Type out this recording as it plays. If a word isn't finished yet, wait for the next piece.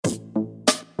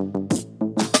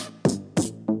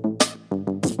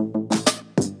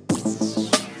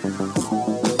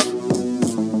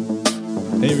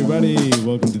Hey everybody,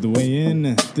 welcome to The Way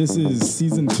In. This is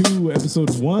Season 2,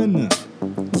 Episode 1.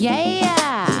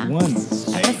 Yeah!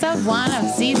 Episode 1 of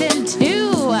Season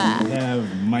 2. We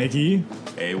have Mikey.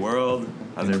 Hey world,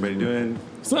 how's everybody doing?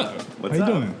 What's up? What's How up?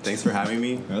 you doing? Thanks for having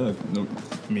me.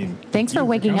 Thanks for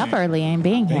waking up early and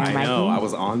being here, I Mikey. know, I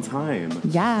was on time.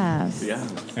 Yes. Yeah.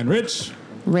 And Rich.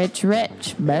 Rich,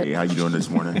 but Hey, how you doing this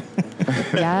morning?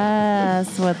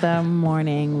 yes, with a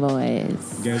morning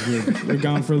voice. You guys we're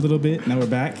gone for a little bit. Now we're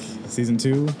back. Season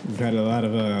 2. We've had a lot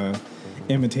of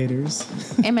imitators.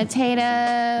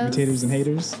 Imitators and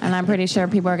haters. And I'm pretty sure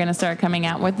people are going to start coming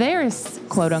out with their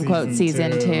quote-unquote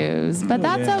season 2s. But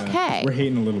that's okay. We're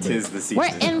hating a little bit. Tis the season. We're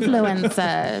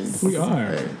influencers. We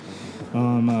are.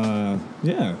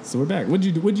 Yeah, so we're back. What'd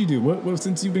you do? What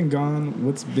since you've been gone,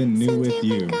 what's been new with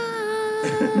you? I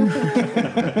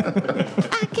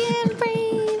can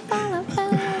breathe all of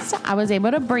us. I was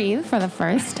able to breathe for the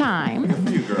first time. Good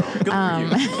for you, girl. Good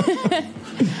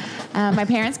for you. My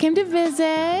parents came to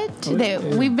visit.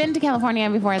 We've been to California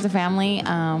before as a family,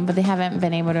 but they haven't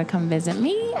been able to come visit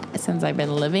me since I've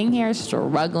been living here,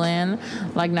 struggling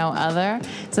like no other.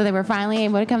 So they were finally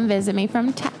able to come visit me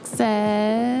from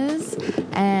Texas,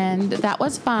 and that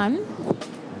was fun.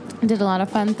 Did a lot of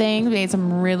fun things. We ate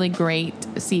some really great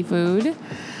seafood.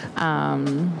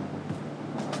 And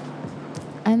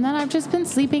then I've just been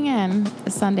sleeping in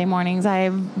Sunday mornings.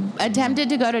 I've attempted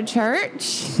to go to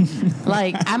church.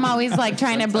 I'm always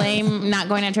trying to blame not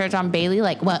going to church on Bailey.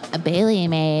 Bailey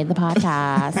made the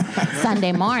podcast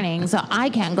Sunday morning, so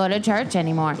I can't go to church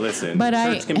anymore. Listen,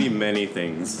 church can be many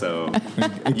things, so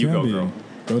you go, girl.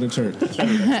 Go to church.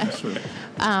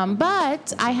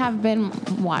 But I have been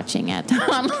watching it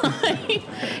online.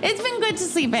 It's been good to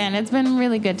sleep in. It's been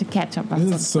really good to catch up on some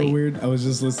This is so sleep. weird. I was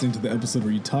just listening to the episode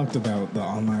where you talked about the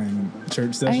online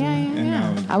church session.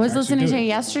 Yeah. I was listening to it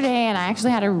yesterday, and I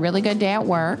actually had a really good day at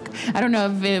work. I don't know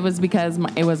if it was because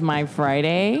it was my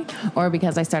Friday or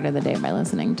because I started the day by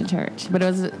listening to church. But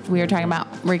we were talking about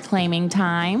reclaiming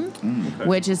time,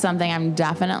 which is something I'm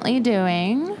definitely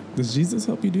doing. Does Jesus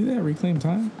help you do that? Reclaim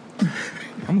time?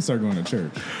 I'm going to start going to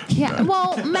church. Yeah,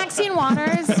 well, Maxine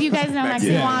Waters, you guys know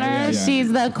Maxine Waters. Yeah.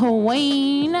 She's the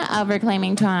queen of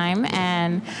reclaiming time.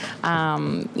 And,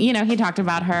 he talked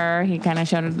about her. He kind of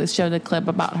showed the clip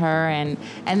about her. And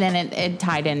then it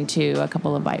tied into a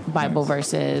couple of Bible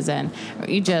verses. And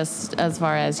you just, as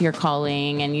far as your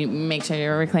calling, and you make sure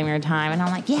you're reclaiming your time. And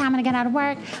I'm like, I'm going to get out of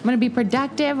work. I'm going to be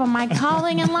productive on my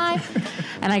calling in life.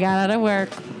 And I got out of work.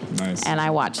 Nice. And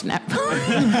I watched Netflix.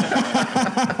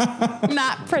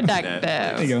 Not productive.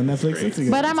 There you go,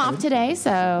 Netflix. But I'm off today,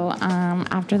 so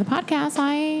after the podcast,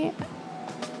 I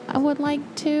would like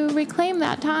to reclaim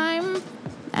that time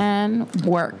and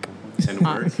work. And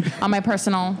work? On my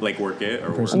personal... Work it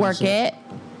or work?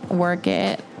 Work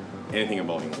it. Anything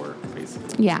involving work,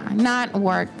 basically. Yeah, not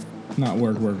work. Not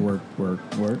work.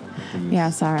 Yeah,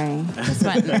 sorry.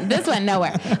 This went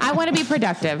nowhere. I want to be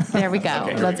productive. There we go.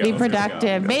 Okay, Let's be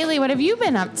productive. Bailey, what have you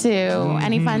been up to?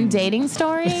 Any fun dating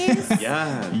stories?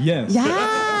 Yeah. Yes.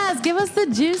 Give us the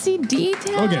juicy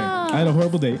details. Okay, I had a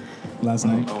horrible date last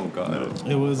night. Oh, God.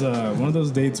 It was one of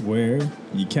those dates where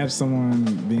you catch someone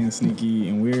being sneaky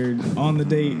and weird on the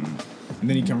date, and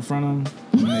then you confront them,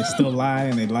 and they still lie,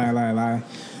 and they lie.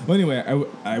 Well, anyway,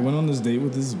 I went on this date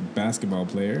with this basketball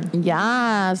player.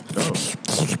 Yes.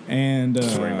 And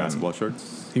Wearing basketball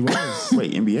shorts? He was.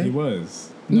 Wait, NBA? He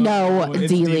was. No,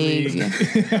 it's D-League. I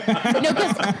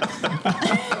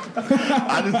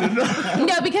just didn't know.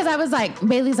 No, because I was like,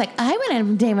 Bailey's like, I went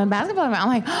on a date with basketball. I'm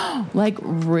like,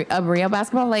 a real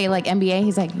basketball player, like NBA?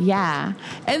 He's like, yeah.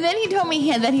 And then he told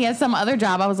me that he has some other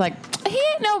job. I was like, he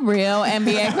ain't no real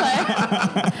NBA player.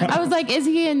 I was like, is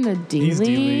he in the D-League? He's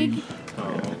D-League.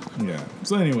 Oh. Yeah.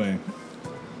 So anyway.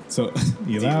 So,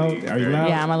 you loud? Are you loud?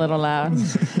 Yeah, I'm a little loud.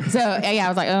 So, I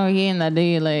was like, oh, he in the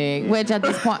D-League. Which at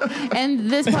this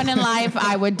point in life,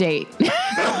 I would date.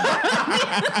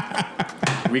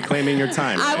 Reclaiming your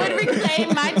time. I would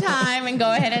reclaim my time and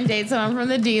go ahead and date someone from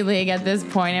the D-League at this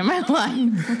point in my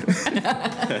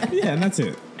life. Yeah, and that's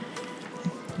it.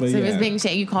 But so he was being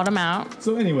shady. You called him out.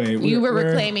 So anyway, you were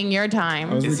reclaiming your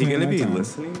time. Is he going to be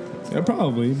listening? Yeah,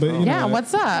 probably. But you know,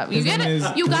 what's up? You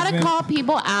gotta call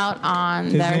people out on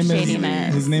their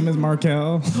shadiness. His name is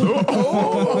Markel. All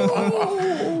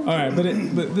right, but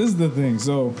this is the thing.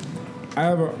 So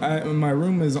my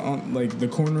room is on the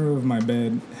corner of my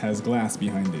bed has glass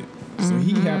behind it. So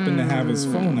he happened to have his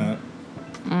phone up.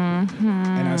 Mm-hmm.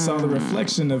 And I saw the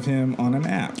reflection of him on an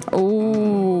app.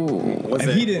 Ooh.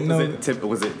 He didn't know.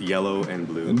 Was it yellow and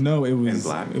blue? No, it was and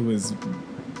black. It was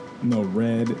No,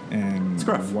 red and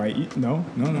Scruff. white. No.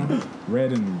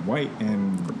 Red and white,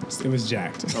 and it was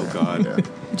jacked. Oh God. Yeah.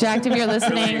 Jack, if you're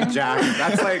listening, Jack.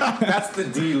 That's the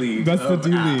D League. That's the D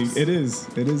League. apps.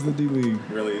 It is the D League.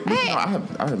 Really? No, I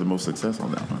had the most success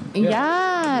on that one.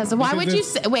 yes. Why would you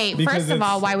say, wait, Because first of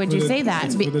all, why would you say that?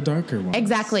 It's for the darker one.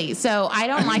 Exactly. So I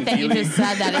don't like that you just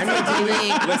said that it's the D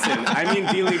League. Listen, I mean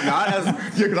D League not as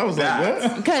Yeah, because I was like,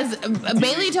 what? Because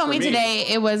Bailey told me for me. today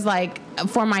it was like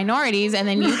for minorities, and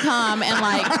then you come and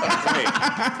like Wait,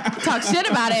 talk shit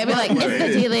about it and be like,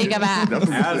 it's the D League of apps.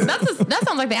 as, That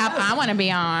sounds like the app I want to be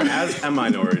on. as a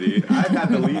minority, I've had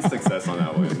the least success on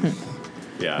that one.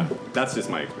 Yeah, that's just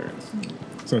my experience.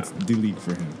 So it's D League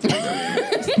for him.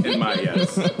 In my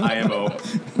IMO.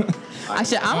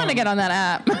 I want to get on that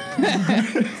app.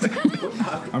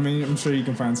 I mean, I'm sure you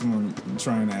can find someone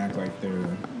trying to act like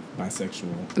they're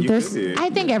bisexual. You could be. I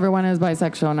think everyone is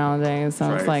bisexual nowadays,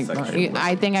 so it's like Trisexual.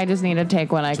 I think I just need to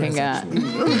take what I can get.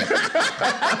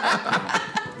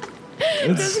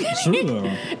 It's true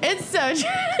though. It's so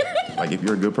true. Like, if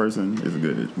you're a good person, it's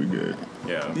good. We're good.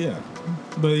 Yeah. Yeah,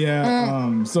 but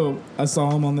yeah. So I saw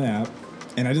him on the app,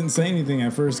 and I didn't say anything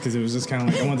at first because it was just kind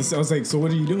of like I wanted to say. I was like, "So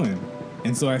what are you doing?"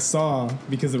 And so I saw,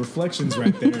 because the reflection's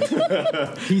right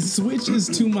there. He switches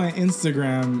to my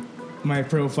Instagram, my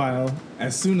profile,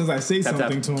 as soon as I say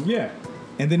something to him. Yeah.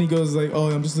 And then he goes like, "Oh,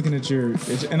 I'm just looking at your,"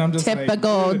 and I'm just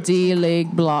Typical like, D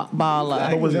League baller.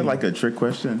 But was that like a trick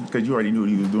question? Because you already knew what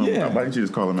he was doing. Yeah. Why didn't you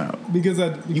just call him out? because I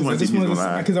wanted just to wanted use to, the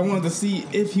lie. because I wanted to see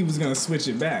if he was gonna switch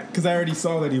it back, because I already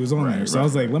saw that he was on Right, there. So I right.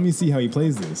 was like, let me see how he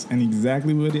plays this. And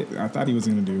exactly what I thought he was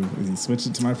gonna do is he switched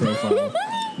it to my profile.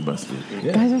 Busted.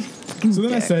 Yeah. So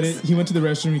then I said it. He went to the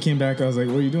restroom. He came back. I was like,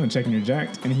 "What are you doing? Checking your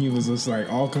jacked?" And he was just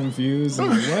like all confused. And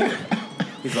like, what?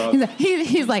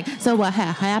 He's like, so what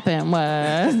happened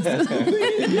was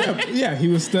yeah. He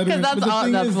was stuttering. because But the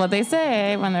thing that's is, what they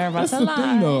say when they're about that's to the lie.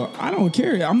 thing, though. I don't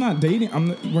care. I'm not dating.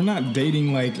 We're not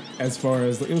dating like as far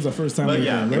as it was the first time. But we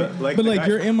yeah, were dating, like but the like guy-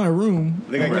 you're in my room.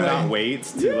 I think I Right. cannot wait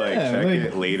to like Yeah, check like-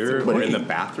 it later But or it- in the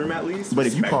bathroom at least. But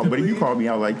if you respectively. called me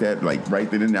out like that, like right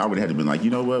then and there, I would have had to been like,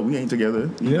 you know what, we ain't together.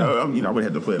 You know, I would have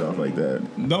had to play it off like that.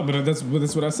 No, but that's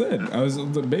what I said. I was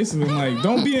basically like,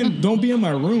 don't be in my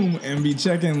room and be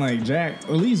checking like jacked.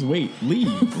 At least wait,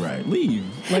 leave, Right. leave.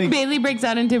 Like Bailey breaks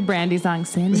out into Brandy song,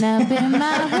 sitting up in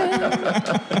my room.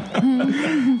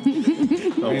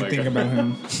 Oh I my didn't think God. about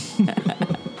him.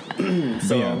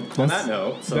 So yeah, on that's- that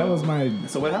note, so that was my.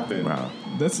 So what happened? Wow.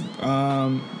 That's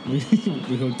we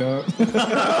hooked up. You're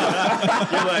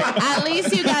like, At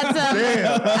least you got some.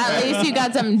 At least you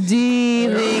got some D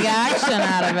League action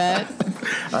out of it.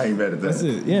 I ain't mad at that. That's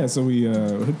it. Yeah. So we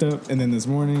hooked up, and then this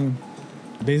morning,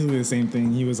 basically the same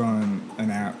thing. He was on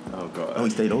an app, oh god. Oh, he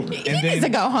stayed over. He needs to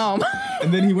go home.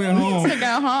 and then he went He home. needs to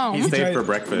go He home. stayed tried- for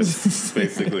breakfast,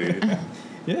 basically.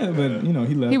 Yeah, but he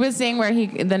left. He was seeing where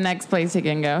the next place he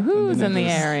can go. Who's in the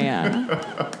area?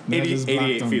 And I just blocked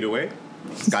 88 him. feet away.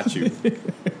 Got you.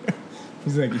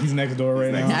 He's like he's next door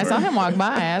right next now. I saw him walk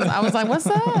by. I was like, "What's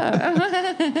up?"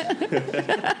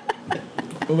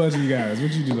 What about you guys?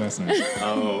 What'd you do last night?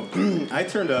 Oh, I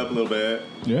turned up a little bit.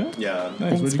 Yeah. Yeah. Nice.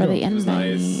 Thanks Where'd you for go? the It was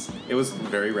invite. nice. It was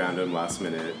very random, last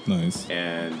minute. Nice.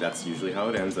 And that's usually how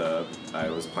it ends up. I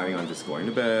was planning on just going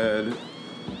to bed,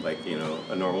 like,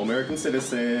 a normal American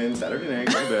citizen, Saturday night,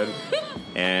 go to bed.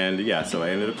 And yeah, so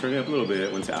I ended up turning up a little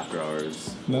bit, went to after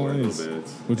hours for a Nice. little bit.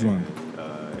 Which one?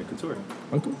 Couture.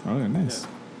 Oh, cool. Oh, yeah, nice.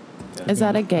 Is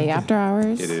that a gay after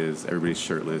hours? It is. Everybody's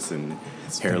shirtless and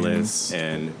hairless, famous.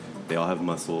 and they all have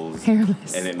muscles.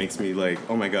 Hairless. And it makes me like,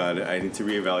 oh my god, I need to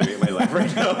reevaluate my life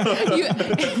right now.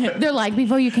 They're like,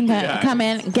 before you can Yeah. come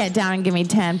in, get down and give me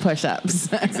 10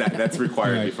 push-ups. Exactly. That's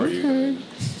required Right. before you come in.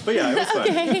 But yeah, it was fun.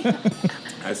 Okay.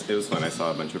 It was fun. I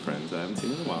saw a bunch of friends I haven't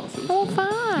seen in a while. So it was Oh,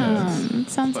 fun. fun.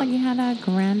 Sounds like you had a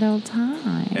grand old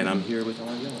time. And I'm here with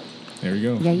all y'all. There we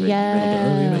go. Yeah,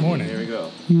 Early in the yeah. morning. There we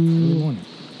go. Early morning.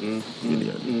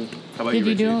 How about Did you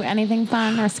Richie? do anything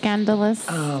fun or scandalous?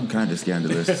 Kind of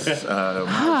scandalous.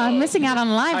 I'm missing out on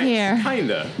live here.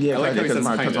 Kinda. Yeah, I like how he because says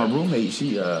my kinda. roommate,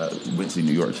 she went to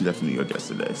New York. She left for New York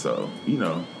yesterday. So,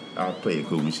 I'll play it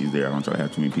cool when she's there. I don't try to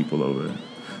have too many people over.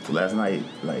 So last night,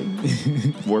 like,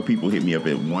 4 people hit me up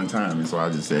at one time. And so I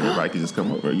just said, everybody can just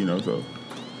come over, so.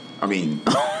 I mean,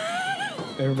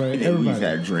 Everybody. we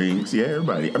had drinks. Yeah,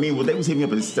 everybody. I mean, well, they was hitting me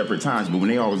up at separate times. But when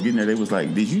they all was getting there, they was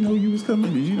like, did you know you was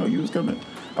coming? Did you know you was coming?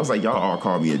 I was like, y'all all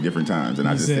called me at different times. And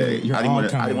I You just said, said, "You're I all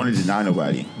didn't coming." want to deny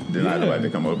nobody. Yeah. Nobody to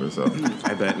come over, so.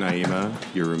 I bet Naima,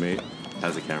 your roommate,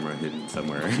 has a camera hidden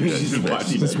somewhere. She's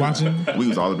watching. Just watching. We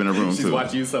was all up in a room She's too.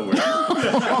 watching you somewhere.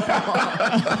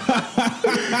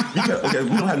 Okay, we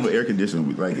don't have no air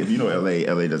conditioning. Like if you know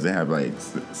LA doesn't have like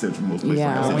central most places.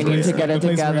 Yeah, have we central need to air. get it The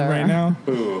place we're in together. right now.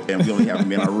 Ooh. And we only have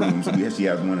them in our rooms. So she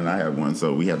has one and I have one,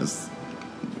 so we have to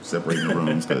separate the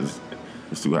rooms because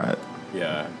it's too hot.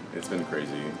 Yeah, it's been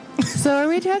crazy. So are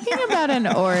we talking about an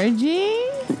orgy?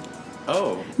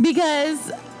 Oh,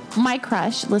 Because my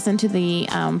crush listened to the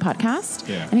podcast,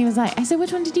 Yeah. and he was like, I said,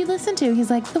 which one did you listen to? He's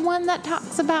like, the one that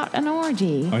talks about an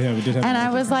orgy. Oh yeah, we did have. And an I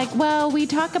orgy. was like, well, we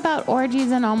talk about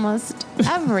orgies in almost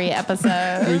every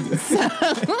episode.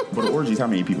 But the orgies, how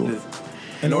many people?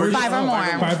 An orgy? 5 or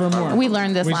more. 5 or more. We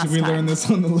learned this last We time. learned this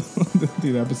on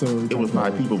the episode. Where we It was talked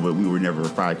 5 about people, but we were never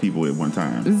 5 people at one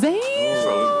time. Damn!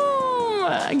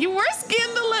 You were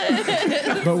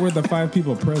scandalous. But were the 5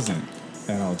 people present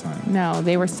at all times? No,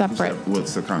 they were separate. Well,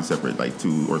 it's kind of separate, like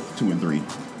 2 and 3.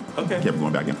 okay. Kept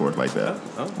going back and forth like that.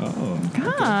 Oh,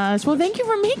 Gosh, well, thank you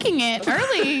for making it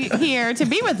early here to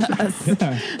be with us.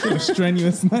 yeah. It was a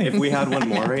strenuous night. If we had one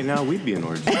more right now, we'd be an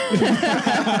orgy.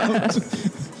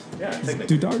 Yeah, technically.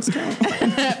 Do dogs count?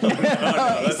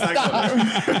 Let's not go there.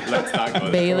 Let's not go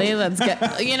there. Bailey, let's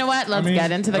get. You know what? Let's get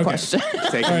into the okay. question.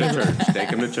 Take him to church. Take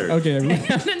him to church. Okay,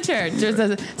 In church, there's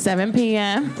a 7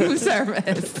 p.m.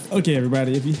 service. okay,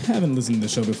 everybody. If you haven't listened to the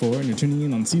show before and you're tuning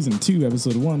in on season 2,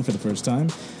 episode 1 for the first time,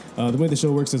 the way the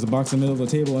show works is a box in the middle of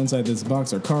the table. Inside this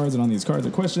box are cards, and on these cards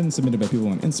are questions submitted by people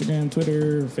on Instagram,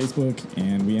 Twitter, Facebook,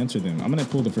 and we answer them. I'm gonna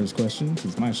pull the first question.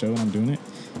 It's my show, and I'm doing it.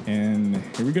 And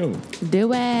here we go.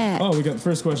 Do it. Oh, we got the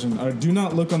first question. Do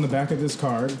not look on the back of this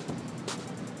card.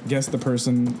 Guess the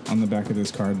person on the back of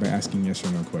this card by asking yes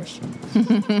or no question.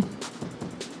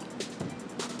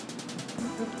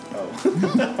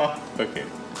 Oh. Okay.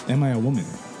 Am I a woman?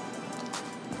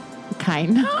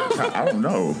 Kind of. I don't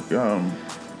know.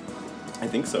 I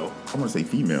think so. I'm going to say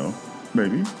female,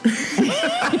 maybe.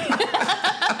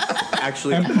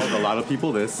 Actually, I've called a lot of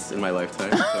people this in my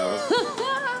lifetime. So.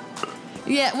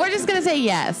 Yeah, we're just gonna say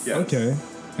yes. Yes. Okay.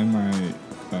 Am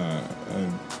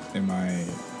I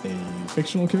a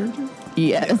fictional character?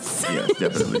 Yes. Yes,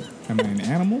 definitely. Am I an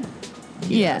animal?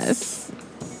 Yes.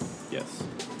 Yes.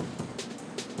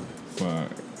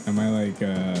 Fuck. Am I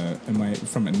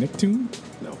from a Nicktoon?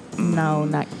 No. No,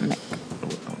 not Nick.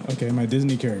 Okay. Am I a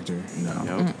Disney character? No.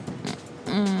 No.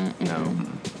 No.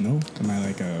 No. Am I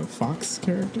like a Fox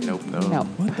character? Nope. No.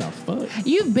 What the fuck?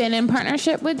 You've been in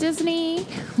partnership with Disney,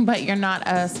 but you're not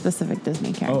a specific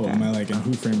Disney character. Oh, am I like in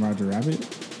Who Framed Roger Rabbit?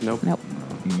 Nope. Nope.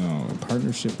 No.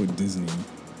 Partnership with Disney.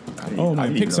 I didn't- Oh, I my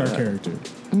didn't even know Pixar that. character.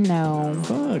 No.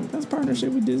 Fuck. That's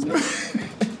partnership with Disney.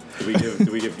 Do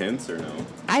we give hints or no?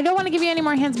 I don't want to give you any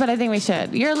more hints, but I think we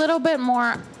should. You're a little bit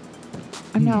more.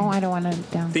 No, I don't want to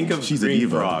down. Think of She's a green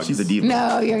diva. frogs. She's a diva.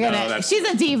 No, you're No, gonna. that's- She's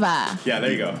a diva. Yeah,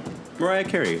 there you go. Mariah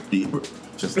Carey.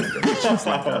 Just like that. Just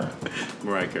like that.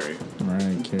 Mariah Carey.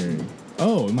 Mariah Carey.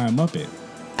 Oh, am I a Muppet?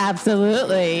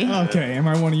 Absolutely. Okay. Am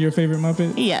I one of your favorite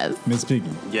Muppets? Yes. Miss Piggy.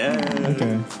 Yeah.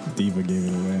 Okay. Diva gave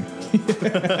it away.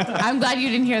 I'm glad you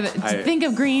didn't hear that. Think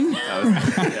of green. That was,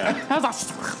 yeah. I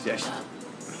was like,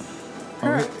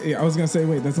 Yeah. Yeah, I was gonna say,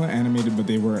 wait, that's not animated, but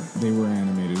they were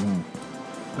animated, huh?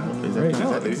 Is Right.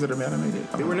 that considered animated?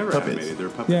 They were never Puppets. animated. They were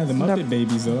puppets. Yeah, the Muppet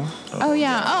Babies though. oh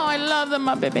yeah. Oh, I love the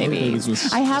Muppet Babies Babies.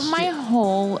 was I have my shit.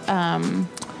 whole.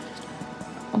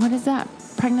 What is that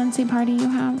pregnancy party you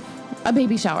have? A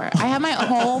baby shower. I have my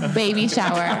whole baby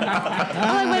shower. I'm like,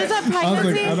 what is that I was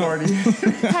like, pregnancy? I don't.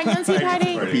 Pregnancy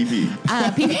party? PP.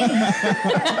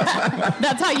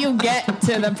 That's how you get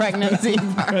to the pregnancy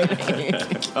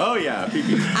party. Oh yeah,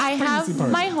 pee-pee. I have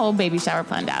party. my whole baby shower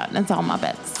planned out, and it's all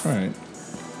Muppets. All right.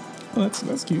 Well,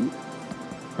 that's cute.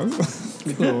 It's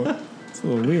a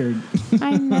little weird.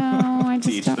 I know. I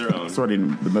To each just don't. their own. Sort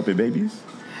of the Muppet Babies.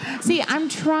 See, I'm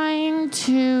trying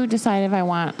to decide if I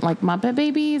want like Muppet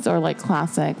Babies or like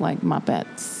classic like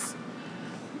Muppets.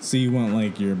 So you want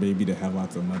like your baby to have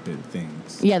lots of Muppet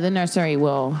things? Yeah, the nursery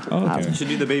will. Oh, okay. You should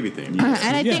do the baby thing. And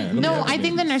I Yeah, think it'll be I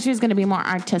think the babies. nursery is going to be more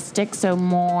artistic, so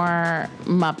more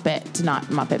Muppet, not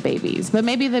Muppet Babies. But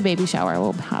maybe the baby shower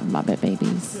will have Muppet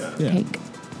Babies. Yeah. Cake.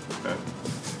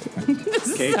 Okay. This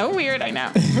is Cake. so weird. I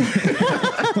know.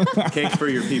 Cake for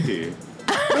your pee-pee.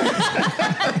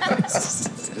 Just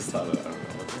thought of that.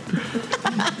 I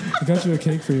don't know. I got you a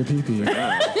cake for your pee-pee.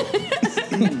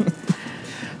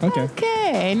 Okay.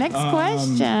 Okay, next We're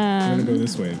question. gonna go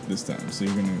this way this time. So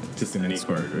you're gonna Just pick the any next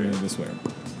card, card. right? Yeah, this way.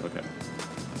 Okay.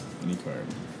 Any card.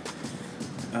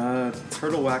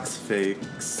 Turtle Wax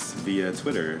Fakes via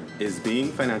Twitter. Is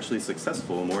being financially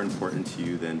successful more important to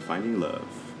you than finding love?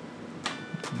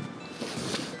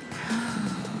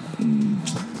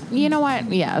 You know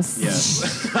what? Yes.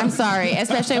 Yes. I'm sorry.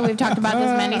 Especially we've talked about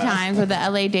this many times with the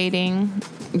LA dating.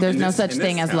 There's no such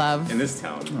thing as love. In this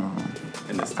town.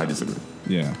 In this town. I disagree.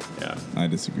 Yeah. Yeah. I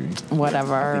disagree.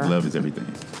 Whatever. I think love is everything.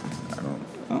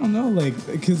 I don't know, like,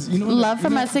 because you know, love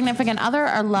from a significant other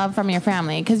or love from your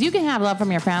family? Because you can have love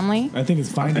from your family. I think it's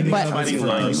finding But- love. Finding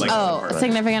love, like,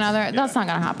 Significant other? That's not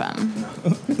gonna happen.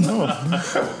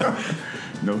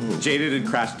 No. Jaded and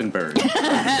crashed and burned.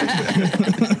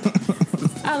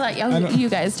 I'll let you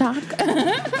guys talk.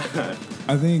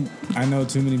 I think I know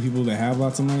too many people that have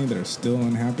lots of money that are still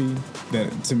unhappy.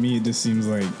 That to me, it just seems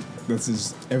like that's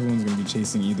just everyone's gonna be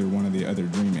chasing either one or the other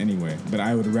dream anyway. But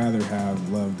I would rather have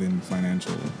love than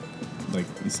financial, like,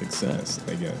 success,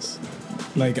 I guess.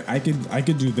 Like I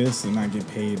could do this and not get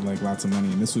paid like lots of money,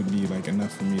 and this would be like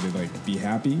enough for me to like be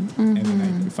happy. And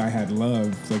then if I had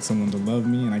love, like someone to love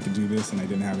me, and I could do this, and I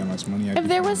didn't have that much money. If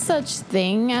there was such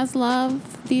thing as love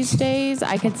these days,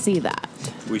 I could see that.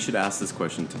 We should ask this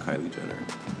question to Kylie Jenner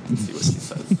and see what she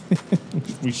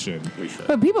says. we should. We should.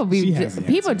 But people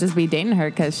answer. just be dating her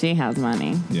because she has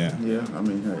money. Yeah. Yeah, I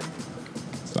mean, hey.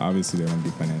 So obviously they want to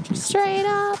be financially Straight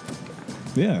up.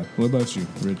 Yeah. What about you,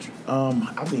 Rich?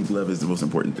 I think love is the most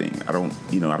important thing. I don't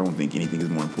think anything is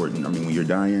more important. I mean, when you're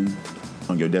dying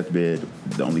on your deathbed,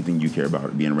 the only thing you care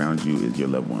about being around you is your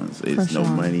loved ones. It's no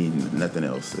money, nothing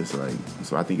else. It's like,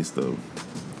 so I think it's the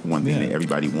one thing that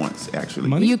everybody wants, actually.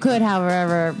 Money? You could,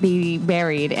 however, be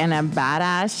buried in a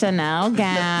badass Chanel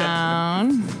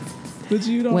gown But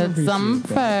you don't with some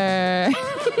that. fur.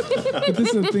 But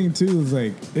this is the thing too, is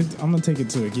like I'm gonna take it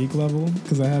to a geek level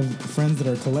because I have friends that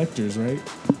are collectors, right?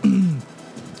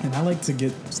 And I like to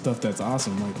get stuff that's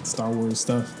awesome, like Star Wars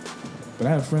stuff. But I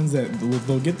have friends that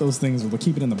they'll get those things, they'll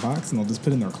keep it in the box and they'll just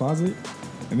put it in their closet,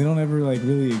 and they don't ever like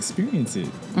really experience it.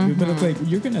 But it's like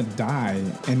you're gonna die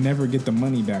and never get the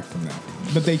money back from that.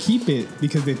 But they keep it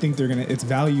because they think it's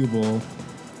valuable.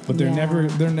 But they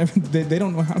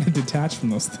don't know how to detach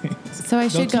from those things. So I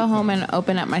should go home and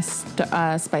open up my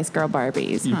Spice Girl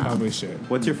Barbies. You probably should.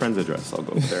 What's your friend's address? I'll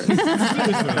go there.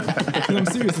 I'm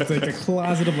serious. It's like a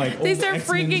closet of like. They old start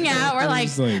X-Men freaking out. We're like,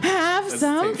 have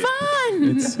some take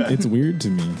it. fun. It's weird to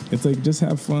me. It's like just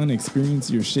have fun,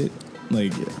 experience your shit.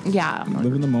 Like, Yeah.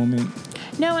 live in the moment.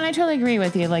 No, and I totally agree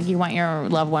with you. Like, you want your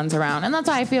loved ones around. And that's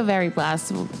why I feel very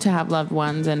blessed to have loved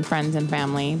ones and friends and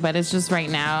family. But it's just right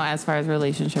now, as far as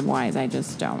relationship-wise, I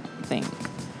just don't think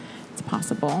it's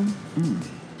possible.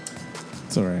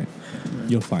 It's all right.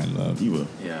 You'll find love. You will.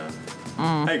 Yeah.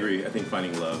 I agree. I think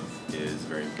finding love is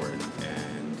very important.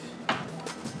 And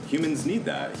humans need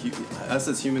that. Us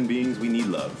as human beings, we need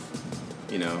love.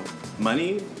 You know?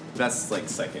 Money, that's like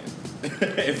second.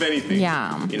 If anything.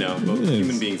 Yeah. You know, but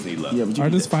human beings need love. Yeah, but you Or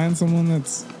just find someone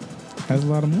that's has a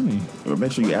lot of money. But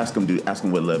make sure you ask them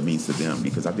what love means to them,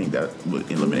 because I think that would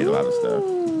eliminate a lot of stuff.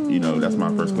 You know, that's my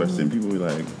first question. People be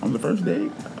like, on the first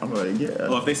date? I'm like, yeah.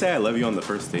 Well, if they say I love you on the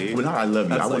first date. Well, not I love you.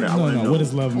 That's I want like- to know. What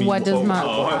does love mean? What does my...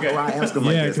 okay. Well, I ask them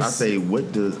like Yeah, this. I 'cause- say, where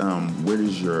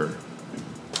does your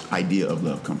idea of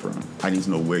love come from? I need to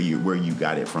know where you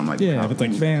got it from. Like, Yeah, if it's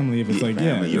like family, if it's like,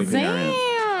 family, yeah. your like- parents.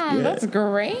 Damn, Yeah. that's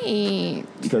great.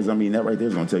 Because I mean, that right there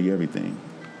is gonna tell you everything.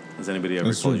 Has anybody ever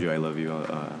That's told true. you I love you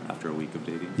after a week of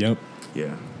dating? Yep. Yeah.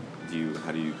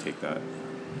 How do you take that?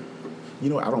 You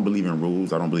know, I don't believe in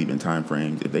rules. I don't believe in time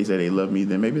frames. If they say they love me,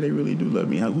 then maybe they really do love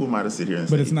me. Who am I to sit here and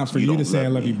say? But it's not for you to don't say I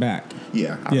love me? you back.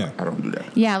 Yeah. I don't do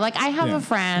that. Yeah, like I have Yeah. a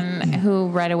friend who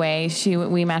right away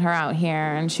we met her out here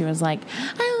and she was like,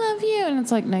 "I love you," and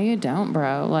it's like, no, you don't,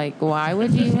 bro. Like, why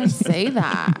would you even say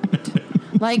that?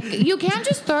 Like, you can't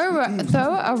just throw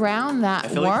around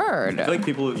that word. I feel like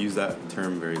people use that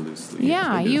term very loosely.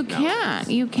 Yeah, They do you nowadays. can't.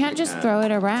 You can't just throw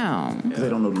it around. Because they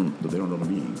don't know the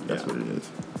meaning. That's what it is.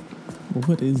 Well,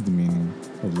 what is the meaning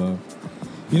of love?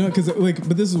 You know, because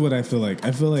but this is what I feel like.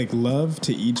 I feel like love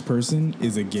to each person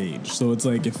is a gauge. So it's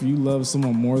like if you love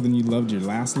someone more than you loved your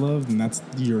last love, then that's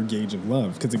your gauge of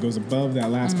love because it goes above that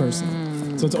last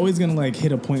person. So it's always gonna like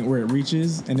hit a point where it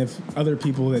reaches, and if other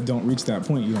people that don't reach that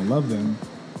point, you don't love them.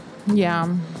 Yeah.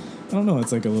 I don't know.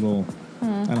 It's like a little.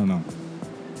 I don't know.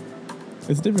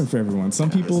 It's different for everyone. Some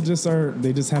people just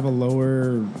have a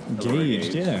lower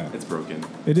gauge. Yeah, It's broken.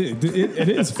 It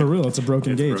is for real. It's a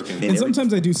broken It's gauge. broken. And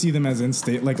sometimes I do see them as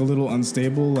like a little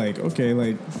unstable. Like, okay,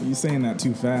 like you saying that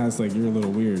too fast. Like you're a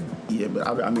little weird. Yeah, but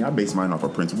I base mine off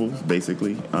of principles,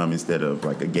 basically, instead of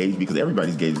like a gauge, because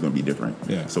everybody's gauge is going to be different.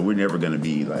 Yeah. So we're never going to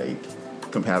be like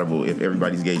compatible. If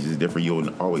everybody's gauge is different, you'll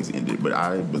always end it. But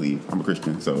I believe, I'm a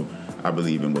Christian, so I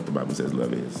believe in what the Bible says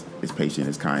love is. It's patient,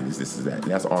 it's kind, it's this, is that.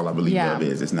 That's all I believe love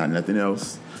is. It's not nothing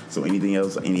else. So anything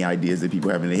else, any ideas that people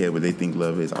have in their head what they think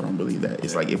love is, I don't believe that.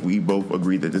 It's like if we both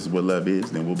agree that this is what love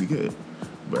is, then we'll be good.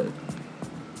 But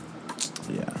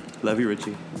yeah. Love you,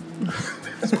 Richie.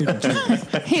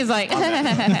 He's like,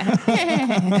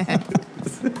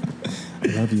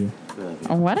 Love you.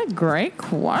 what a great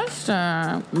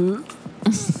question.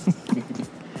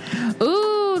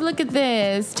 Ooh, look at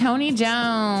this. Tony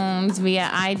Jones via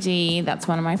IG. That's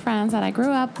one of my friends that I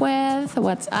grew up with.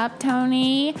 What's up,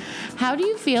 Tony? How do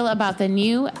you feel about the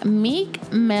new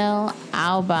Meek Mill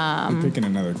album? I'm picking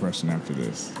another question after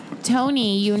this.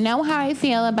 Tony, you know how I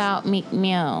feel about Meek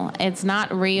Mill. It's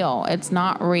not real. It's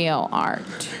not real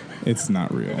art. It's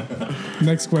not real.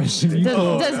 Next question.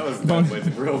 That was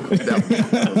real quick.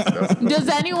 Does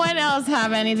anyone else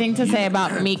have anything to say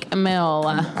about Meek Mill?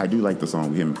 I do like the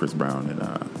song with him and Chris Brown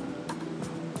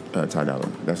and Ty Dolla.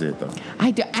 That's it, though.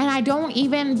 I don't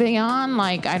even beyond,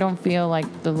 like, I don't feel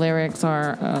like the lyrics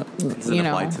are, Doesn't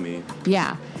apply to me.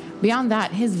 Yeah. Beyond that,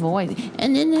 his voice.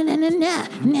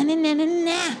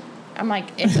 I'm like,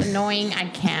 it's annoying. I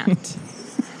can't.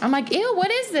 I'm like, ew,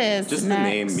 what is this? Just the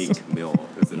name Meek Mill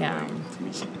is annoying to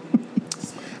me.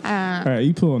 All right,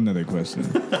 you pull another question.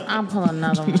 I'll pull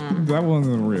another one. That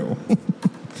wasn't real.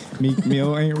 Meek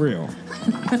Mill ain't real.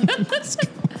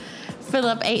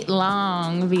 Philip 8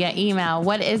 Long via email.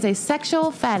 What is a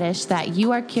sexual fetish that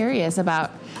you are curious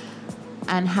about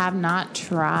and have not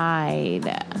tried?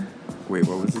 Wait,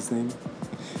 what was his name?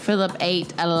 Philip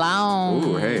 8 Long.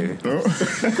 Ooh, hey.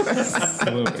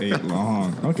 Philip 8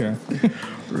 Long. Okay.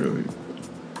 Really?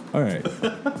 All right.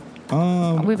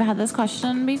 We've had this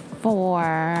question before.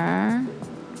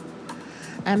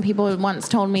 And people once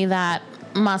told me that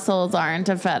muscles aren't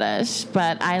a fetish,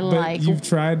 but But you've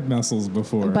tried muscles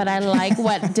before. But I like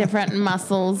what different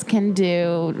muscles can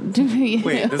do.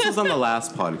 Wait, this was on the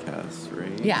last podcast,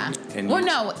 right? Yeah. And Well,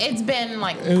 no, it's been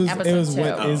like it was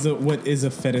episode 2. what is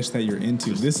a fetish that you're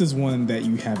into? This is one that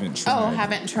you haven't tried. Oh,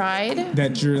 haven't tried?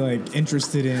 That you're like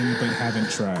interested in but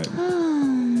haven't tried.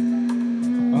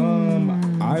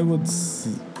 I would.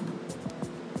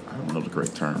 I don't know the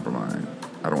correct term for mine.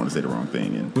 I don't want to say the wrong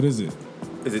thing. And What is it?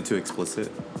 Is it too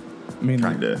explicit? I mean,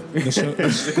 Kinda.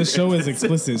 The show is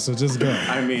explicit, so just go.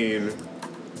 I mean,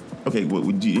 okay,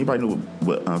 do anybody know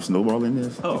what snowballing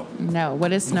is? oh. No.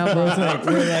 What is It's snowball? like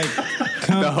we're like,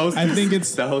 come, The hostess, I think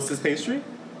it's the hostess pastry?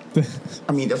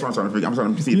 I mean, that's what I'm trying to figure. I'm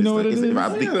trying to see. You know what it is? Yeah,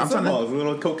 I'm that's trying a to.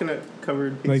 little coconut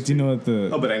covered pastry. like. Do you know what the?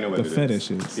 Oh, but I know what the it is.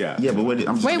 fetish is. Yeah. Yeah, but what?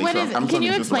 I'm just Wait, making what sure, is I'm it? Can trying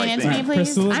you to make sure explain it it's the to right me, thing.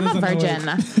 please? Priscilla I'm a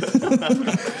doesn't know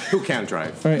virgin. Who can't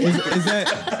drive? All right, is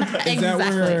that Exactly.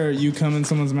 where you come in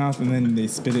someone's mouth and then they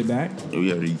spit it back? Oh,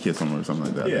 yeah, you kiss someone or something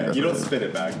like that. I think Yeah, that's you what don't it is. spit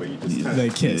it back, but you just Yeah. kind They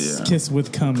of... kiss, Yeah. kiss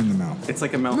with cum in the mouth. It's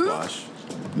like a mouthwash.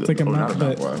 It's like a not mouth,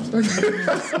 but mouthwash.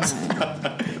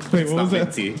 wait, what not was that?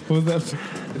 minty. What was that?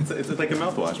 It's like a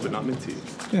mouthwash, but not minty.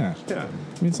 Yeah, Yeah.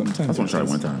 I mean sometimes. I just want to try it it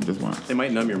one is. time, just once. It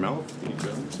might numb your mouth. You need to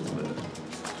go just a little bit.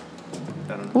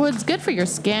 I don't know. Well, it's good for your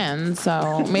skin,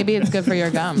 so maybe it's good for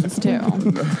your gums, too.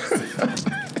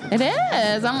 It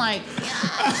is. I'm like,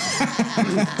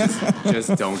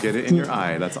 Just don't get it in your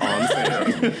eye. That's all I'm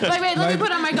saying. wait, let me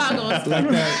put on my goggles. Like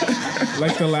that,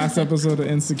 like the last episode of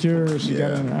Insecure, she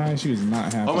got it in her eye. She was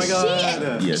not happy. Oh my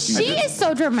god. Yeah, She is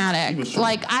so dramatic.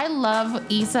 Like, I love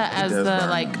Issa as does the, burn.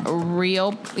 like,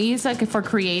 real Issa for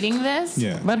creating this.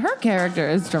 Yeah. But her character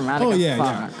is dramatic Oh as yeah, fuck.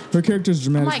 yeah. Her character's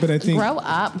I'm dramatic, like, but I think grow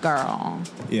up, girl.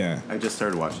 yeah. I just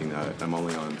started watching that. I'm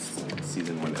only on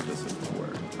season 1, episode 4.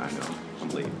 I know. I'm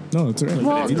late. No, it's right.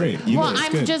 Well, You're right. You're well right. It's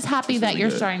I'm good. just happy It's that really you're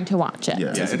good. starting to watch it.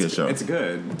 Yeah, it's a good show. It's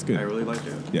good. It's good. I really like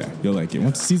it. Yeah, you'll like it.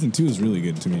 Once season 2 is really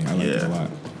good to me. I like it a lot.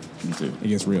 Me too. It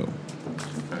gets real.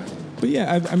 Okay. But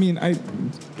yeah,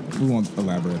 we won't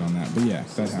elaborate on that. But yeah,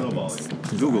 that happens.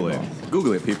 Google it.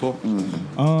 Google it, people.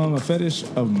 A fetish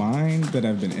of mine that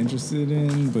I've been interested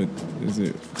in, but is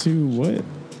it too what?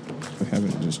 I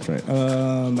haven't just tried.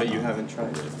 But you haven't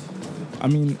tried it. I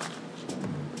mean,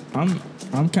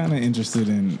 I'm kind of interested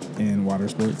in water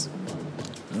sports.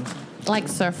 Like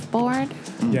surfboard.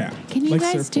 Yeah. Can you like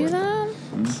guys do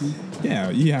surfboard.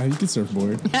 that? Yeah, you can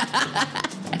surfboard.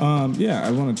 Yeah,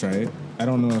 I want to try it. I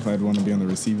don't know if I'd want to be on the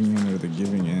receiving end or the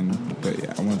giving end, but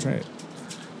yeah, I want to try it.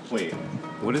 Wait,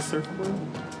 what is surfboard?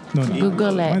 No.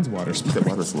 Google it. Mine's water The sports.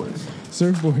 water sports.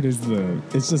 Surfboard is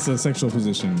it's just a sexual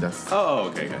position. That's Oh,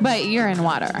 okay. But you're in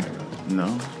water.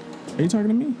 no, Are you talking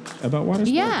to me about water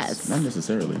sports? Yes. not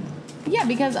necessarily. Yeah,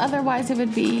 because otherwise it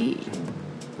would be.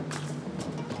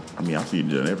 I mean, mean, I've seen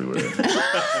it done everywhere.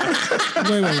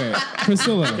 Wait.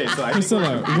 Priscilla. Okay, so I think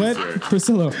Priscilla, we're what? confused here.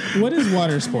 Priscilla, what is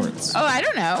water sports? Oh, I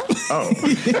don't know. Oh,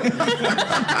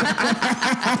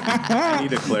 I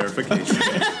need a clarification.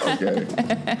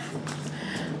 okay.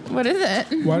 What is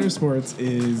it? Water sports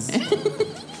is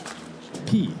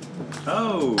pee.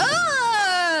 Oh.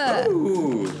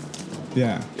 Ooh.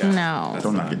 Yeah. No.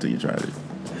 Don't knock it till you tried it.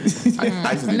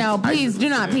 No, please do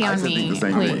not pee on me.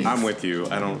 Please. I'm with you.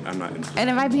 I'm not. And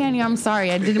if I pee on you, I'm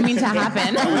sorry. I didn't mean to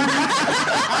happen.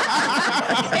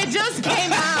 It just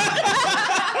came out.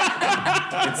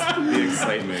 It's the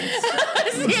excitement.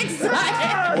 It's the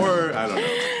excitement. Or, I don't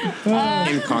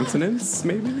know. Incontinence,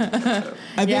 maybe?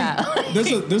 I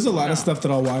think there's a lot of stuff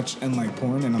that I'll watch and like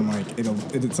porn, and I'm like,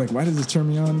 it's like, why does this turn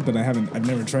me on? But I've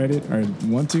never tried it or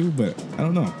want to, but I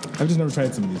don't know. I've just never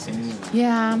tried some of these things.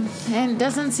 Yeah, and it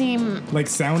doesn't seem Like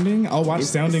sounding, I'll watch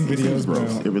sounding It seems videos,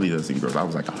 gross. bro. It really does seem gross. I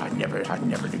was like, I'd never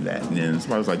do that. And then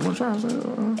somebody was like, "Want to try?" I was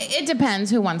like, It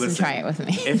depends who wants Listen, to try it with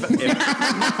me. If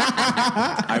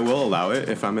I will allow it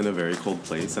if I'm in a very cold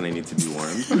place and I need to be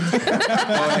warm. Go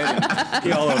ahead and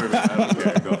pee all over me. I don't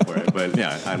care. Go for it. But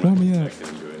yeah, I'm Warm not me up. connected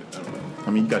into it. I don't know. I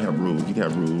mean, you gotta have rules. You gotta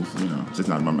have rules. You know, just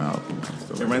not in my mouth. You know, stuff It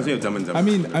like reminds that. me of Dumb and Dumber.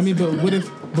 I mean, but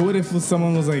what if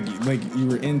someone was like you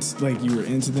were into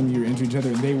them, you were into each other,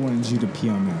 and they wanted you to pee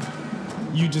on them?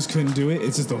 You just couldn't do it.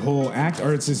 It's just a whole act,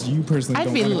 or it's just you personally I'd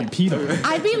don't be want to be peed on.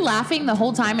 I'd be laughing the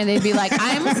whole time, and they'd be like,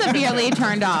 "I'm severely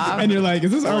turned off." And you're like,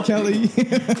 is this R. Kelly?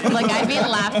 Like I'd be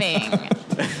laughing,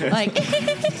 like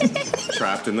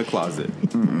Trapped in the closet.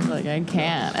 like I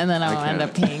can't, and then I'll end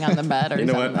can't. up peeing on the bed or You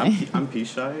know what? something. I'm pee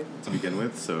shy to begin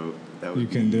with, so that would You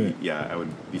couldn't do it. Yeah, I would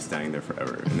be standing there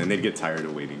forever, and then they'd get tired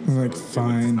of waiting. Like, so It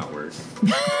fine. would just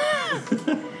not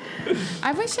work.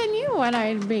 I wish I knew what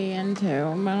I'd be into,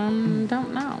 but I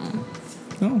don't know.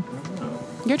 No.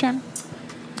 Your turn.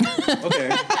 Okay.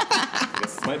 I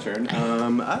guess it's my turn.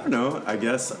 I don't know. I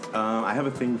guess I have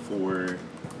a thing for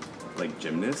like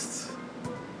gymnasts,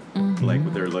 like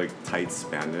with their like tight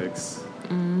spandex,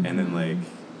 and then like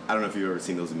I don't know if you've ever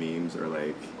seen those memes or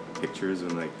like pictures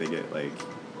when like they get like,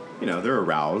 you know, they're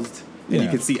aroused and you Yeah.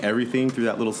 can see everything through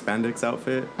that little spandex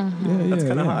outfit. That's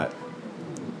kind of hot.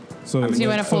 So So you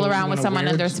want to fool around with someone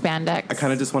under under spandex? I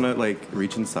kind of just want to like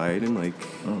reach inside and like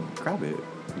grab it.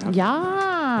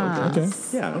 Yeah. Okay.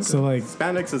 Yeah. So like,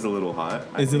 Spandex is a little hot.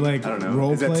 Is it think. like I don't know.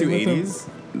 role Is that play too with them?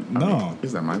 80s? no,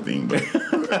 It's not my thing, but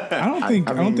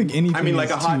I don't think anything. I mean, like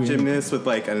a is hot too- gymnast with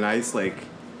like a nice like.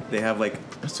 They have like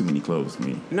that's too many clothes to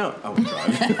me. no. Oh my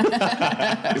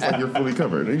god. It's like you're fully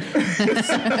covered.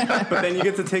 But then you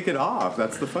get to take it off.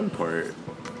 That's the fun part.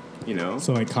 You know.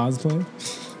 So like cosplay.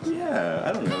 Yeah.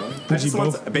 I don't know. Would I just you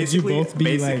want both- to- would you both be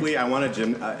basically I want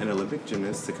an Olympic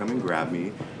gymnast to come and grab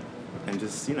me, and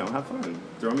just have fun,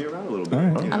 throw me around a little bit. All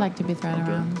right. you know? I like to be thrown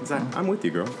around. Exactly. I'm with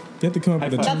you, girl. You have to come up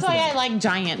with a High term That's for why that. I like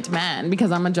giant men,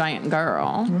 because I'm a giant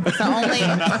girl. So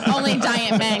only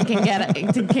giant men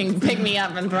can pick me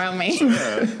up and throw me.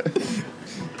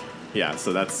 Yeah.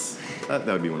 So that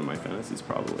would be one of my fantasies,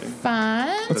 probably. Fun.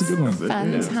 That's a good one.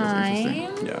 Fun Yeah,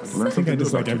 time. Yeah. Learn I think I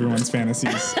just like everyone's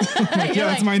fantasies. Yeah,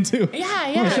 that's mine too.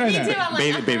 Yeah, try me that. too.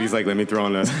 I'm like, Baby's like, let me throw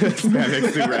on a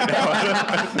spandex suit right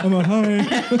now. I'm like,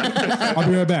 hi. I'll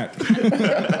be right back.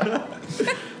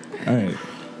 All right.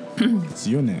 So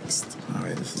you're next. All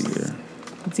right, let's see here.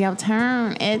 it's your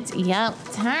turn. It's your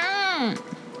turn.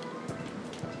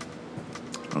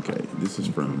 Okay, this is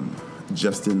from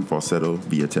Justin Falsetto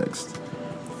via text.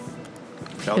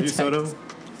 Value Soto?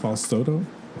 Falsetto.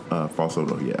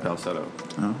 Falsetto, yeah. Falsetto.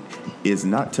 Is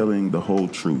not telling the whole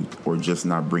truth or just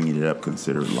not bringing it up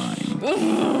considered lying?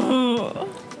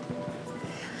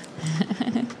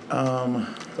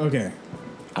 Okay.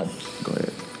 Go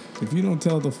ahead. If you don't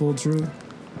tell the full truth,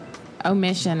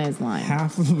 Omission is lying.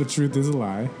 half of the truth is a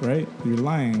lie, right? You're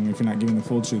lying if you're not giving the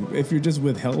full truth. If you're just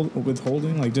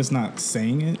withholding, like just not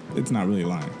saying it, it's not really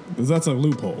lying. Because that's a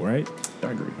loophole, right?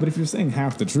 I agree. But if you're saying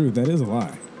half the truth, that is a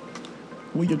lie.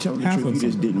 Well, you're telling the Half truth. of You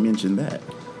just something. didn't mention that.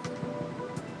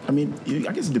 I mean,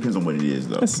 I guess it depends on what it is,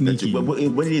 though. That's sneaky. What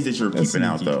it is that you're That's keeping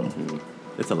out, sneaky. though.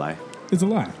 It's a lie. It's a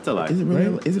lie. It's a lie. Is it really?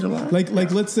 Right? Is it a lie? Like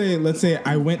let's say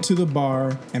I went to the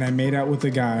bar and I made out with a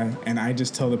guy and I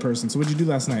just tell the person, so what'd you do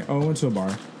last night? Oh, I went to a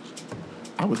bar.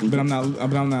 I would think. But I'm not.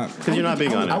 Because you're not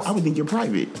being honest. I would think you're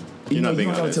private. You're not being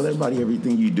you don't honest. tell everybody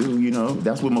everything you do. You know,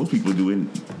 that's what most people do.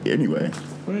 Anyway,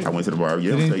 Right. I went to the bar.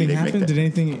 Yeah, Did I'll tell you anything they make happen? that. Did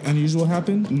anything unusual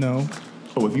happen? No.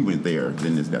 Oh, if you went there,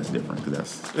 then that's different.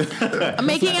 Because that's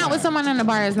Making out with someone in a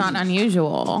bar is not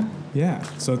unusual. Yeah.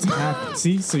 So it's half.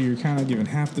 See, so you're kind of giving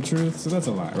half the truth. So that's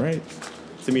a lie, right?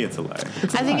 To me, it's a lie.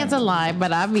 I think it's a lie,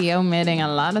 but I'll be omitting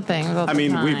a lot of things. All the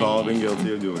time. We've all been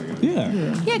guilty of doing it.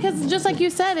 Yeah, because just like you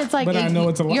said, it's like But I know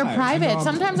it's a lie. You're private.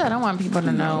 Sometimes I don't want people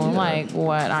to know like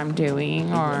what I'm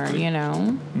doing or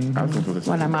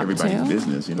what I'm up everybody's to.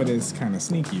 business, But it's kind of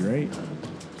sneaky, right?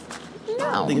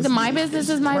 No, my business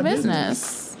is my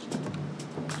business.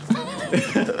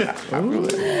 Sneaky.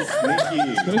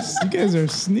 You guys are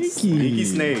sneaky. Sneaky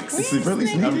snakes. It's really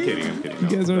sneaky. I'm kidding. You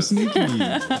guys are sneaky.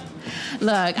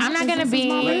 Look, I'm not gonna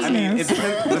be. I mean, it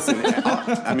depends. Listen,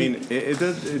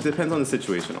 it depends on the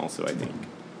situation. Also, I think.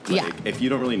 Like, if you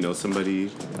don't really know somebody,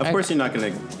 of course you're not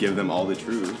gonna give them all the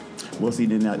truth. Well, see,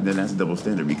 then that's a double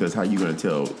standard because how you going to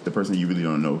tell the person you really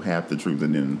don't know half the truth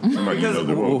and then somebody you know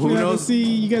the world? Who knows? See,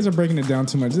 you guys are breaking it down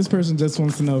too much. This person just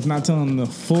wants to know if not telling the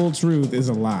full truth is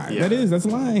a lie. Yeah. That's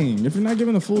lying. If you're not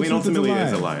giving the full truth, ultimately,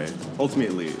 it's a lie.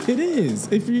 Ultimately, it is.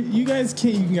 If you guys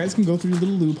can go through your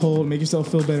little loophole, make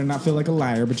yourself feel better, not feel like a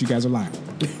liar, but you guys are lying.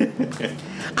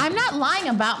 I'm not lying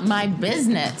about my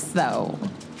business, though.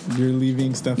 You're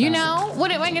leaving stuff out. What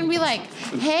am I going to be like?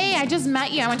 Hey, I just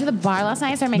met you. I went to the bar last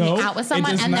night, started making out with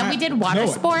someone, and then we did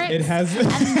Watersports. It has. And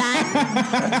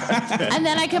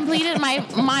then I completed my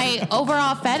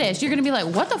overall fetish. You're going to be like,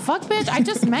 what the fuck, bitch? I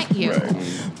just met you.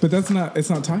 Right. But it's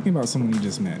not talking about someone you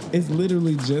just met. It's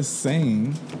literally just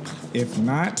saying, if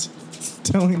not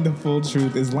telling the full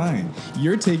truth is lying.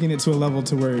 You're taking it to a level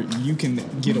to where you can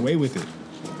get away with it.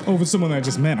 Oh, with someone I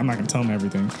just met, I'm not going to tell them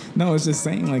everything. No, it's just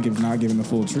saying, like, if not giving the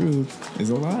full truth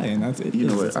is a lie, and that's it. You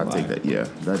know what? I take that. Yeah,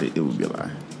 it would be a lie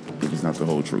if it's not the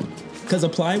whole truth. Because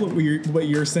apply what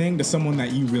you're saying to someone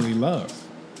that you really love.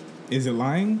 Is it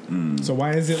lying? So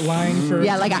why is it lying for?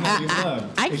 Yeah, like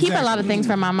I keep a lot of things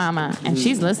from my mama, and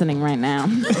she's listening right now.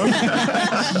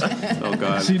 Oh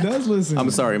God, she does listen. I'm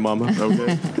sorry, Mama.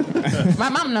 Okay. My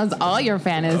mom knows all your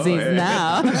fantasies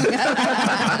now.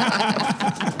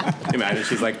 Imagine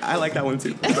she's like, I like that one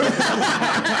too. She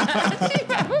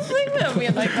probably will be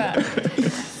like that.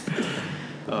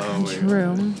 Oh,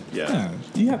 true. Yeah.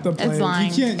 You have to play. It's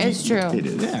lying. It's true. It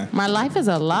is. Yeah. My life is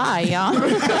a lie, y'all.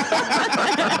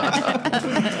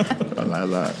 A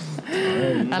lot.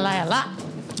 I lie a lot.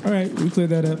 All right, we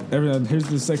cleared that up. Everyone, here's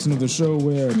the section of the show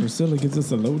where Priscilla gives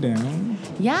us a lowdown.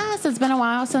 Yes, it's been a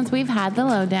while since we've had the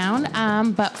lowdown.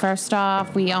 But first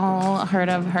off, we all heard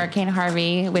of Hurricane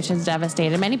Harvey, which has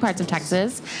devastated many parts of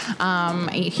Texas.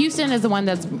 Houston is the one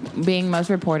that's being most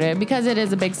reported because it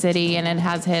is a big city and it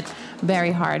has hit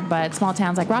very hard. But small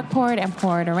towns like Rockport and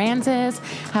Port Aransas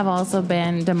have also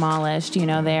been demolished. You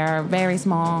know, they are very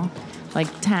small,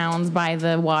 like towns by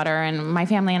the water, and my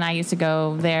family and I used to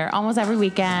go there almost every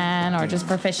weekend or just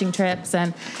for fishing trips,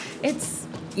 and it's,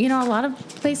 a lot of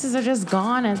places are just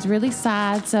gone, and it's really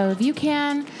sad. So if you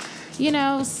can,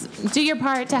 do your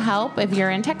part to help. If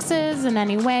you're in Texas in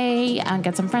any way,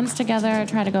 get some friends together,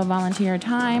 try to go volunteer your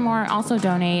time, or also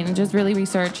donate and just really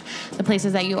research the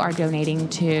places that you are donating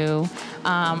to.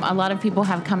 A lot of people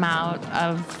have come out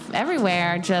of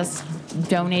everywhere just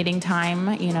donating time.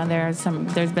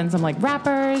 There's been some like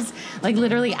rappers like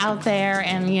literally out there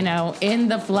and in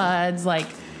the floods, like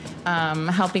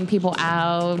helping people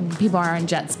out. People are on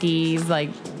jet skis, like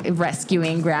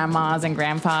rescuing grandmas and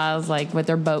grandpas, like with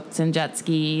their boats and jet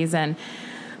skis. And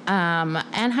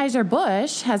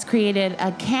Anheuser-Busch has created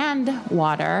a canned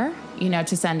water,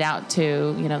 to send out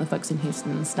to the folks in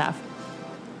Houston and stuff.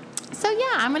 So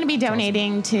yeah, I'm going to be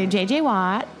donating to JJ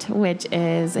Watt,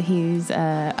 he's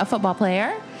a football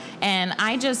player, and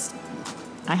I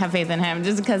have faith in him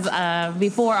just because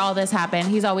before all this happened,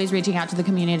 he's always reaching out to the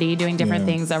community, doing different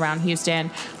things around Houston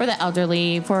for the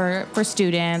elderly, for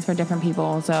students, for different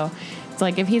people. So it's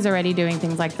like if he's already doing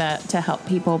things like that to help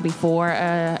people before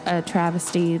a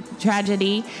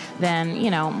tragedy,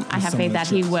 then I have faith that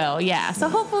he will. Yeah. So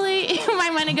hopefully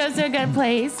my money goes to a good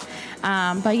place.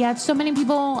 But yeah, so many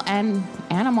people and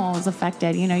animals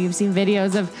affected. You've seen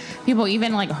videos of people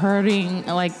even like herding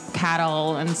like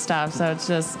cattle and stuff. So it's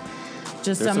just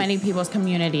so many people's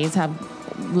communities have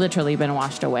literally been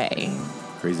washed away.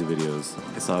 Crazy videos.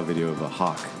 I saw a video of a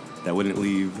hawk that wouldn't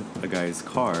leave a guy's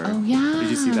car. Oh yeah.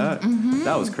 Did you see that? Mm-hmm.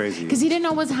 That was crazy. Because he didn't know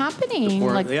what was happening. It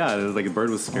was like a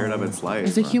bird was scared of its life. It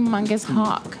was a humongous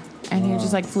hawk. And he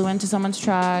just like flew into someone's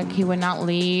truck. He would not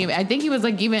leave. I think he was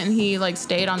like he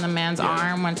stayed on the man's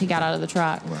arm once he got out of the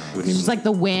truck. Wow. It was just like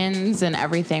the winds and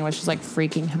everything was just like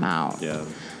freaking him out. Yeah.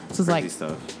 So it's like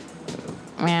stuff.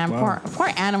 Man, poor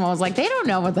animals. Like they don't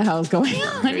know what the hell's going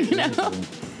on,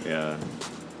 Yeah.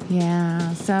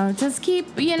 Yeah. So just keep,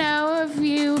 if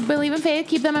you believe in faith,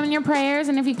 keep them in your prayers,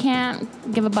 and if you can't,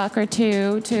 give $1 or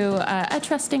 $2 to a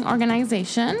trusting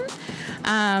organization.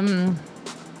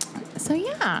 So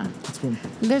yeah, That's cool.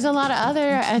 there's a lot of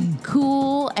other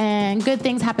cool and good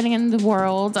things happening in the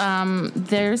world.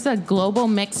 There's a global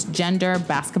mixed gender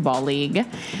basketball league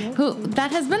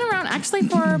that has been around actually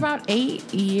for about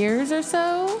 8 years or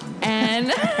so.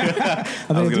 And I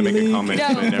was going to make a comment.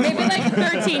 no, maybe like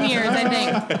 13 years, I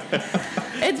think.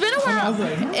 It's been around.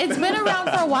 It's been around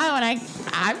for a while, and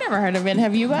I've never heard of it.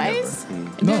 Have you guys?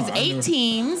 There's 8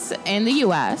 teams in the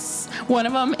U.S. One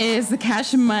of them is the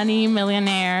Cash Money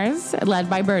Millionaires, led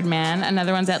by Birdman.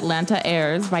 Another one's Atlanta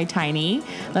Airs by Tiny,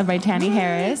 led by Tani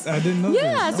Harris. I didn't know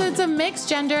Yeah, that. so it's a mixed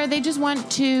gender. They just want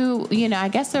to, I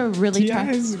guess they're really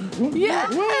trying.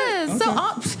 Yes. What? So,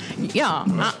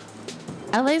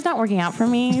 LA's not working out for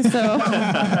me, so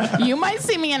you might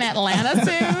see me in Atlanta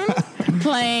soon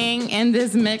playing in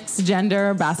this mixed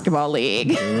gender basketball league.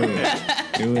 Do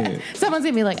it. Someone's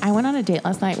gonna be like, I went on a date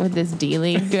last night with this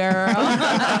D-League girl.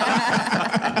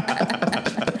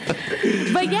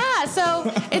 But yeah, so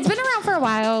it's been around for a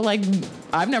while. Like,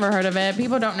 I've never heard of it.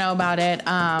 People don't know about it.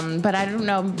 But I don't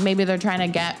know, maybe they're trying to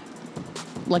get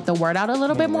like the word out a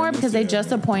little bit more because they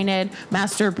just appointed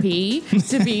Master P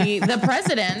to be the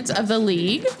president of the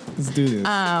league. Let's do this.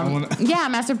 Yeah,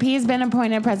 Master P has been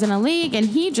appointed president of the league, and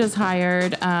he just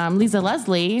hired Lisa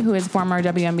Leslie, who is former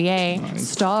WNBA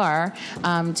star,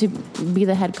 to be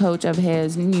the head coach of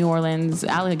his New Orleans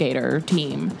Alligator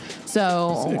team.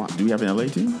 So, Do we have an LA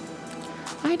team?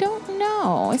 I don't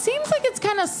know. It seems like it's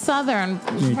kind of southern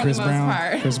for the most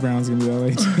part. Chris Brown's gonna be LA.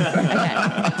 Okay.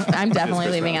 I'm definitely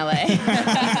leaving LA.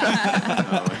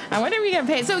 I wonder if we get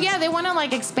paid. So yeah, they want to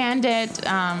like expand it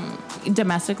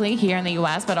domestically here in the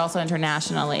U.S., but also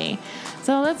internationally.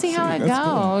 So let's see how it that's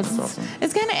cool. goes. That's awesome.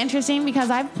 It's kind of interesting because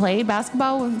I've played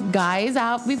basketball with guys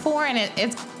out before, and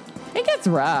it gets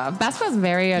rough. Basketball is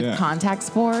very a contact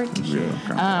sport.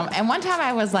 Yeah. And one time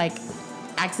I was like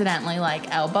accidentally like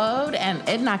elbowed, and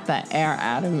it knocked the air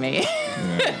out of me.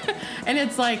 And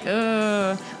it's like,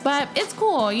 but it's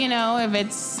cool,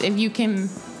 if you can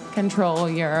control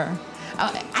your.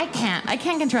 I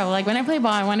can't control. Like when I play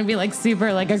ball, I want to be like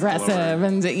super like aggressive,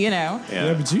 and Yeah,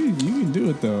 but you can do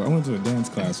it though. I went to a dance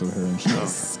class with her, and she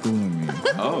was schooling me.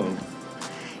 Oh.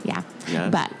 Yeah. Yeah.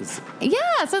 But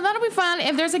yeah, so that'll be fun.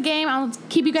 If there's a game, I'll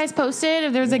keep you guys posted.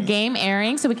 If there's a game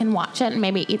airing, so we can watch it and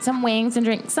maybe eat some wings and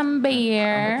drink some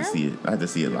beer. I have to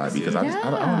see it live because I don't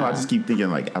know. I just keep thinking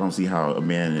like I don't see how a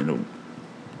man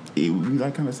it would be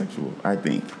like kind of sexual. I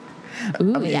think.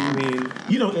 Ooh, I mean,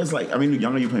 It's like, I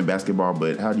know you're playing basketball,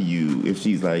 but how do you, if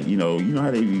she's like, you know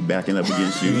how they be backing up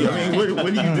against you? I mean, what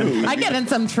do you do? I get in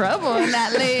some trouble in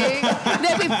that league.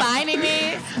 They'll be finding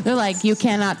me. They're like, you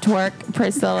cannot twerk,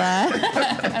 Priscilla.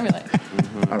 I'd be like,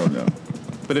 I don't know.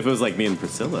 but if it was like me and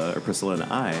Priscilla, or Priscilla and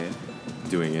I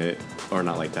doing it, or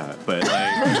not like that, but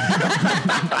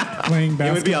like Playing basketball.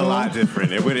 it would be a lot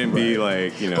different. It wouldn't be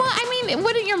like, well, I mean,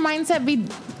 wouldn't your mindset be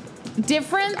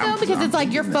different though? Because it's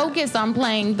like you're focused on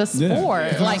playing the sport. Yeah.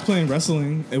 If I Like was playing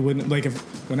wrestling, it wouldn't like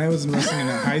when I was in wrestling in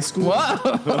high school.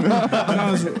 whoa, when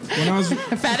I was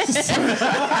fetish.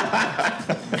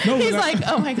 no, He's like,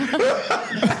 oh my god.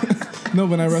 no,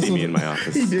 when I see wrestled me in my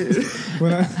office.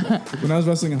 when I was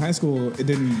wrestling in high school, it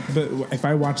didn't. But if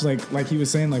I watch like he was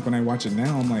saying, like when I watch it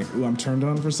now, I'm like, ooh, I'm turned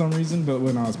on for some reason. But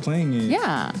when I was playing it,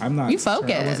 Yeah. I'm not. You I wasn't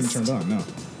focused. turned on. No.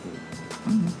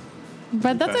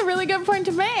 But that's a really good point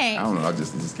to make. I don't know. It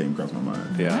just came across my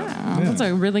mind. Yeah. Wow, that's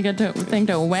a really good thing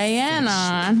to weigh in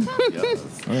on. Yes.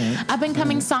 All right. Up and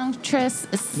coming songstress,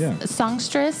 SZA?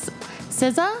 SZA.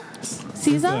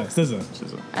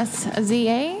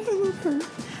 SZA?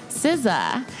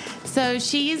 SZA. So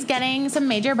she's getting some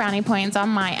major brownie points on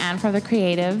my end for the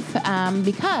creative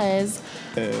because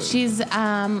she's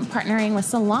partnering with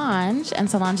Solange, and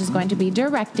Solange is going to be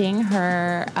directing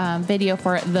her video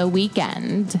for The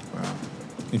Weeknd. Wow.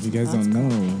 If you guys don't know,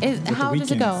 How does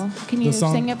it go? Can you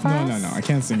sing it for us? No, I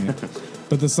can't sing it.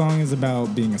 But the song is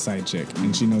about being a side chick,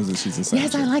 and she knows that she's a side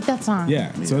Yes, chick. I like that song.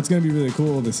 Yeah, so it's gonna be really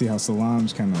cool to see how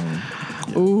Solange kind of.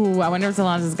 Ooh, I wonder if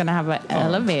Solange is going to have an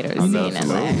elevator scene in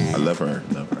there. I love her.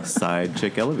 Side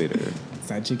chick elevator.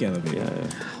 Side chick elevator. Yeah.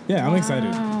 Yeah, I'm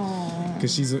excited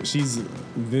because she's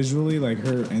visually, like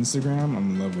her Instagram,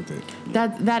 I'm in love with it.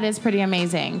 That is pretty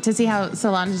amazing to see how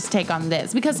Solange's take on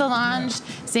this, because Solange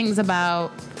sings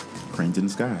about Cranes in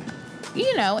the sky.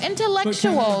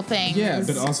 intellectual things. Yeah,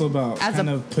 but also about kind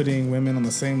of putting women on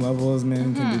the same level as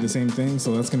men can do the same thing.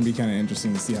 So that's going to be kind of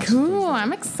interesting to see how. Cool,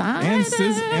 I'm excited.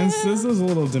 And SZA's a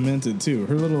little demented too.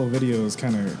 Her little videos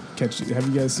kind of catch. Have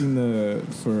you guys seen the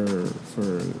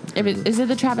Is it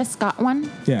the Travis Scott one?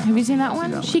 Yeah. Have you seen that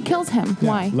one? She kills him. Yeah,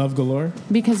 Why? Love Galore.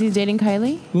 Because he's dating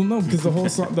Kylie. Well, no, because the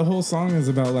whole song is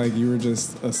about like you were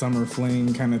just a summer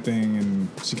fling kind of thing, and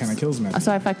she kind of kills him.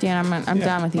 So I fucked you, and I'm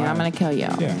done with you. Bye. I'm gonna kill you.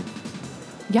 Yeah.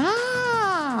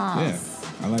 Yes.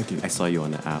 Yeah. I like it. I saw you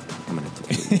on the app. I'm gonna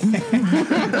take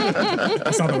it.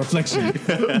 I saw the reflection.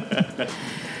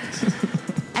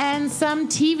 And some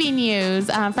TV news.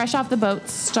 Fresh off the boat,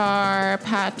 star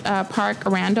Park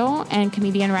Randall and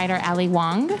comedian writer Ali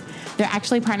Wong. They're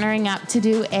actually partnering up to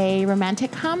do a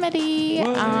romantic comedy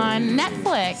on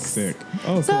Netflix. Sick.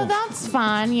 Oh, so cool. that's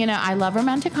fun. I love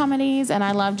romantic comedies, and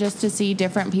I love just to see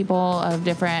different people of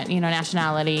different,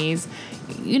 nationalities,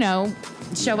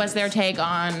 show us their take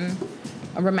on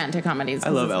romantic comedies. I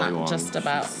love it's Ali not Wong. just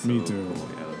about. Me too.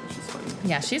 She's funny.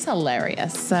 Yeah, she's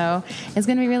hilarious. So it's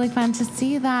going to be really fun to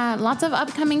see that. Lots of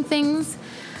upcoming things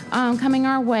coming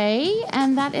our way,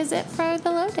 and that is it for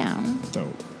the lowdown.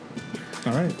 Dope.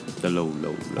 All right. The low.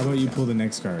 How about you pull the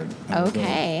next card?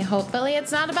 Okay. Hopefully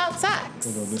it's not about sex.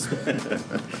 We'll go this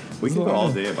way. We can go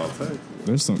all day about sex.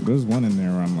 There's one in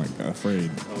there where I'm like afraid.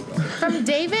 Oh god. From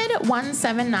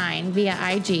David179 via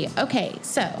IG. Okay,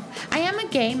 so I am a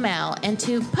gay male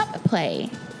into pup play.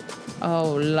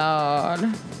 Oh Lord.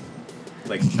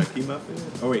 Like Chucky Muffin?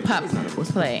 Oh wait. Pup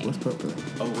play. What's pup?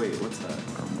 Oh wait, what's that?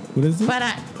 What is it? But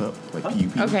Pup, like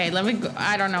P-U-P. okay, let me go.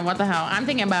 I don't know what the hell. I'm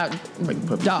thinking about Like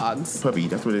puppy. dogs. Puppy,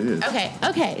 that's what it is.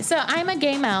 Okay. So I'm a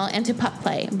gay male into pup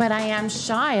play, but I am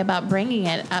shy about bringing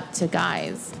it up to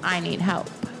guys. I need help.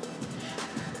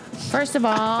 First of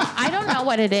all, I don't know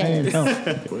what it is.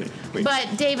 Wait. But I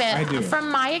do. David,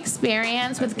 from my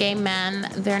experience with gay men,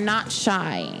 they're not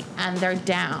shy and they're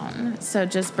down. So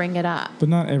just bring it up. But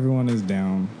not everyone is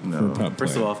down No. for pup play.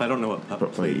 First of all, if I don't know what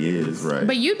Pup play is, right.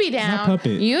 But you'd be down. Not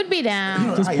puppet. You'd be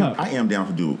down. Just pup. I am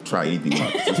down to try anything.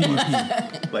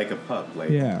 like a pup, like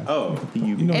Yeah. Oh.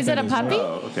 You know Is what it a that puppy?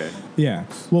 Oh, okay. Yeah.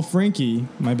 Well, Frankie,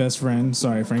 my best friend.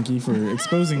 Sorry, Frankie, for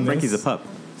exposing this. Frankie's a pup.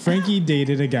 Frankie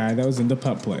dated a guy that was into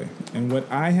pup play, and what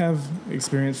I have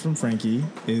experienced from Frankie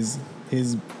is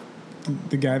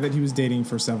the guy that he was dating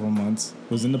for several months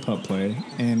was into pup play,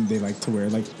 and they like to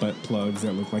wear like butt plugs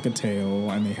that look like a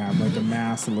tail, and they have like a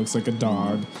mask that looks like a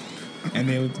dog, and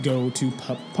they would go to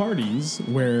pup parties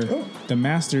where the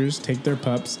masters take their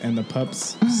pups and the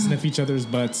pups sniff each other's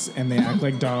butts, and they act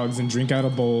like dogs and drink out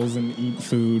of bowls and eat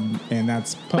food, and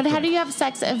that's pup But play. how do you have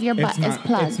sex if your butt is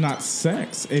plugged? It's not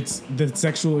sex. It's the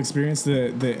sexual experience.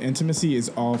 The intimacy is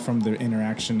all from the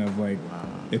interaction of like.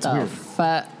 It's the weird.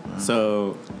 fuck?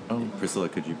 So, Priscilla,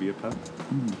 could you be a pup?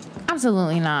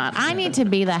 Absolutely not. I need to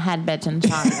be the head bitch in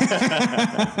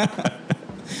charge.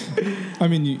 I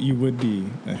mean, you would be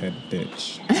a head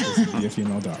bitch. This would be a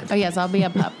female dog. Oh yes, I'll be a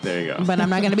pup. There you go. But I'm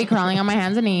not going to be crawling on my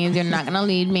hands and knees. You're not going to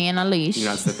lead me in a leash. You're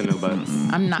not sniffing no butts?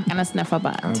 I'm not going to sniff a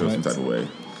butt. I feel some type of way.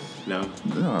 No?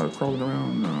 No, crawling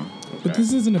around, no. But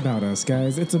this isn't about us,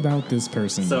 guys. It's about this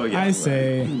person. So, yeah, I right.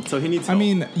 say. So he needs I help.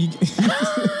 mean,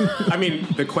 I mean,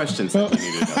 the question said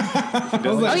he needed help.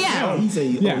 Oh yeah. He said,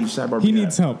 yeah, he shot Barbie. he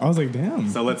needs help. I was like, damn.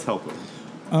 So let's help him.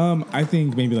 I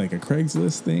think maybe like a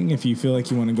Craigslist thing. If you feel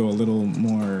like you want to go a little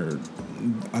more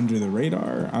under the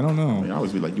radar, I don't know. I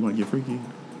always be like, you want to get freaky?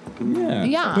 Yeah.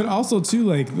 Yeah. But also too,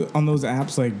 like on those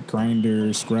apps like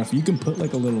Grindr, Scruff, you can put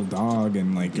like a little dog,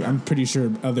 and like I'm pretty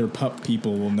sure other pup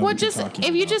people will know. Well, what just you're talking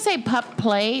if you about. just say pup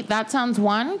play, that sounds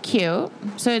one, cute,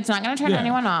 so it's not going to turn Yeah.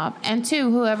 anyone off, and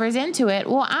two, whoever's into it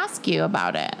will ask you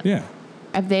about it. Yeah.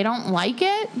 If they don't like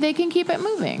it, they can keep it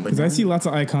moving. Because I see lots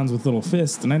of icons with little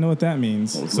fists, and I know what that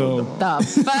means. So The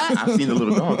fuck? I've seen the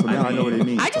little dog, so now I know what it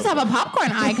means. I just have a popcorn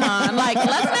icon. Like,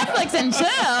 let's Netflix and chill.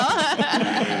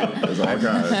 That's all I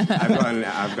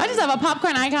got. I just have a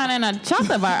popcorn icon and a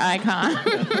chocolate bar icon.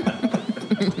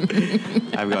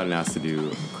 I've gotten asked to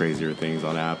do crazier things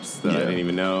on apps that I didn't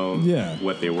even know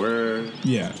what they were.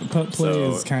 yeah, pup play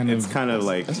So is kind of. it's kind of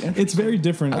like It's very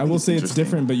different. I will it's say it's interesting.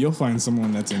 different, but you'll find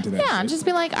someone that's into that. Yeah, shit. just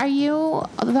be like, are you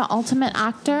the ultimate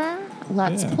actor?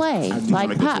 Let's Yeah. play. I do Like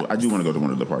want to Pups. I do want to go to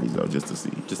one of the parties though, just to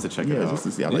see. just to check Yeah, it out. just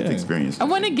to see. I like the Yeah. experience. I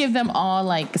want to give them all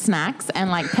like snacks and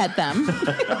like pet them.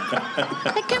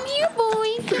 Like, come here,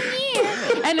 boy, come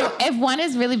here. And if one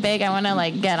is really big, I want to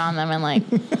like get on them and like,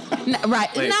 not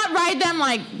ride them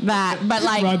like that, but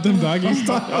like Ride them doggy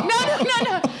style.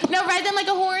 no, ride them like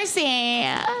a horsey.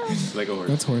 Like a horse.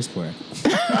 That's horseplay.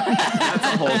 That's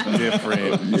a whole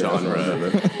different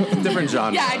genre. Different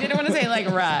genre. Yeah, I didn't want to say like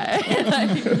ride.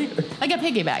 like a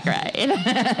piggyback ride.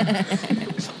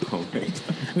 Oh my God.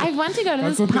 I want to go to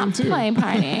That's this a thing, pup too. play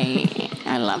party.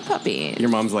 I love puppies. Your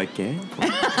mom's like, yeah?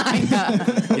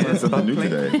 Yeah, something new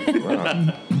today.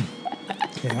 Wow.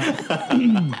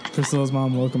 Yeah. Priscilla's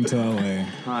mom, welcome to LA.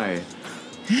 Hi.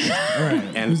 All right.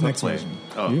 And who's pup next play. question?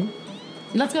 Oh. You?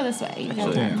 Let's go this way. You go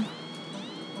Actually, there. Yeah.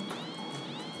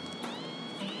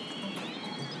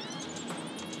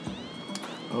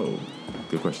 Oh,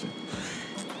 good question.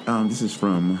 This is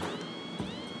from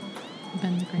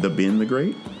Ben the Great. the Ben the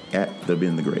Great at the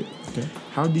Ben the Great. Okay.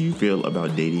 How do you feel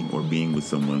about dating or being with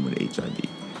someone with HIV?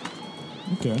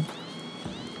 Okay.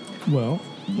 Well,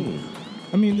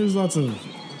 I mean, there's lots of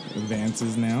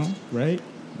advances now, right?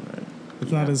 Right.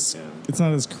 It's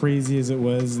not as crazy as it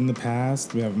was in the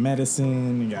past. We have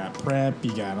medicine, you got PrEP,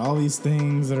 you got all these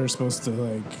things that are supposed to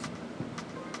like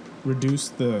reduce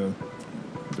the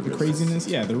risks. craziness.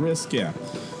 Yeah, the risk. Yeah.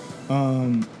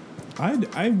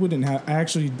 I wouldn't have. I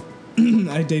actually,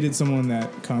 I dated someone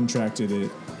that contracted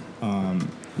it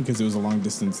because it was a long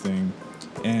distance thing,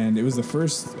 and it was the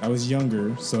first. I was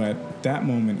younger, so at that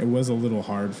moment, it was a little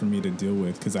hard for me to deal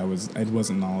with because I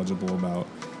wasn't knowledgeable about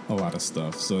a lot of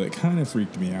stuff. So it kind of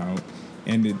freaked me out,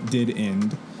 and it did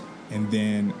end. And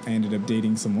then I ended up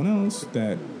dating someone else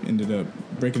that ended up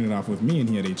breaking it off with me, and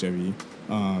he had HIV.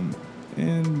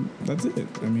 And that's it.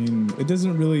 I mean, it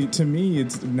doesn't really, to me,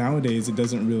 it's nowadays, it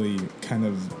doesn't really kind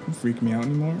of freak me out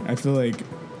anymore. I feel like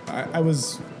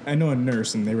I know a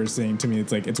nurse, and they were saying to me,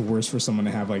 it's like, it's worse for someone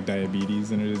to have like diabetes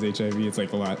than it is HIV. It's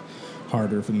like a lot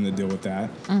harder for them to deal with that.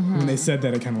 When they said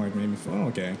that, it kind of like made me feel, oh,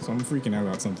 okay, so I'm freaking out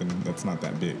about something that's not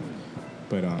that big.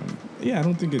 But yeah, I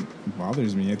don't think it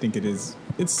bothers me. I think it's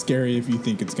scary if you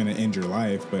think it's going to end your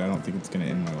life, but I don't think it's going to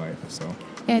end my life. So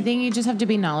Yeah, I think you just have to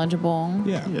be knowledgeable.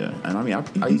 yeah. Yeah, and I mean, I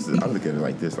look at it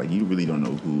like this: like you really don't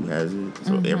know who has it,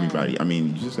 so everybody. I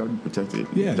mean, you just gotta be protected.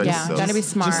 Yeah. Protect Yeah, yourself. gotta be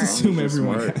smart. Just assume Just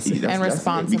everyone smart. has it. And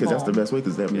responsible. Because that's the best way.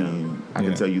 Because that mean I Yeah.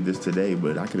 can tell you this today,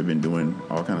 but I could have been doing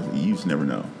all kinds of. You just never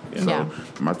know. Yeah. So Yeah.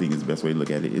 my thing is the best way to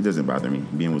look at it. It doesn't bother me.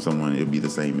 Being with someone, it'll be the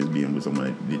same as being with someone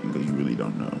that didn't, because you really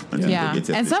don't know. Until you Yeah. get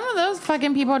tested. And some of those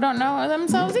fucking people don't know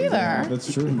themselves either.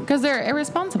 That's true. Because they're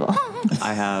irresponsible.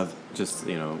 I have just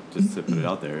to put it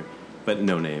out there, but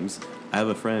no names. I have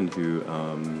a friend who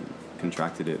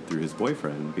contracted it through his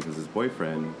boyfriend because his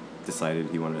boyfriend decided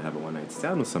he wanted to have a one-night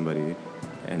stand with somebody,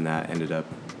 and that ended up,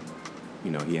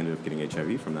 he ended up getting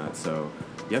HIV from that. So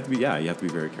you have to be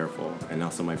very careful. And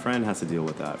also, my friend has to deal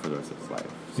with that for the rest of his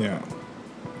life. Yeah.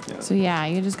 Yeah. So yeah,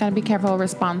 you just got to be careful,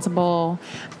 responsible,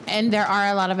 and there are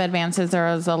a lot of advances. There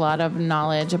is a lot of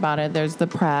knowledge about it. There's the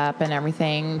PrEP and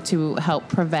everything to help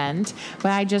prevent.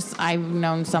 But I've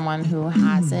known someone who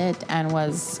has it and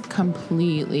was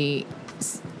completely,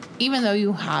 even though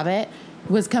you have it,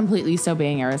 was completely still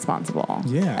being irresponsible.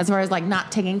 Yeah. As far as like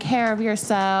not taking care of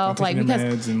yourself, Not taking your because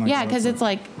meds and, like, all because that it's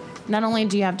like. Not only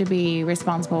do you have to be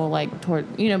responsible, like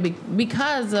toward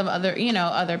because of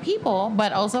other people,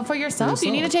 but also for yourself.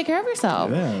 You need to take care of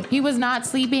yourself. Yeah. He was not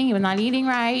sleeping. He was not eating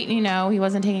right. He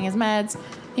wasn't taking his meds.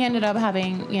 He ended up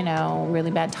having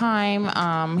really bad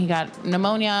time. He got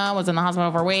pneumonia. Was in the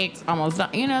hospital for weeks. Almost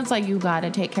done. It's like you got to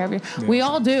take care of your. Yeah. We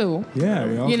all do.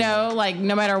 Yeah. We all Like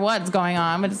no matter what's going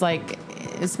on, but it's like.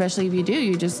 Especially if you do,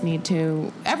 you just need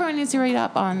to. Everyone needs to read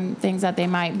up on things that they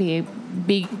might be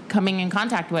coming in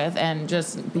contact with, and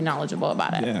just be knowledgeable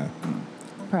about it. Yeah.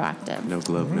 Proactive. No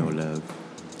glove, no love.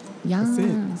 Yes.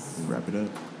 That's Wrap it up.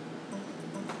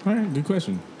 All right. Good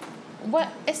question.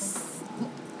 What? It's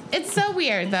so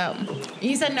weird though.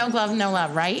 You said no glove, no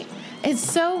love, right? It's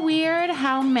so weird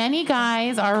how many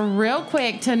guys are real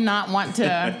quick to not want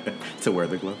to. To wear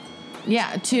the glove.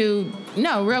 Yeah,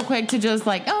 real quick to just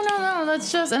like, oh, no,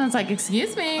 let's just, and it's like,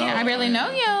 excuse me, I barely know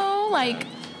you. Like,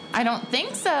 I don't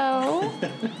think so.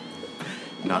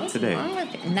 Not today. What's wrong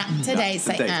with you? Not today,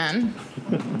 Satan.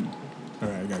 All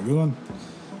right. I got a good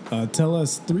one. Tell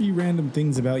us 3 random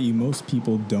things about you most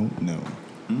people don't know.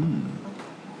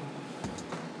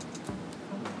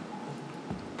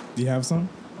 Do you have some?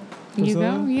 You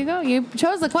Priscilla? go. You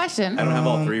chose the question. I don't have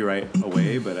all 3 right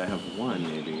away, but I have one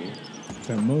maybe.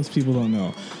 That most people don't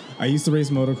know. I used to race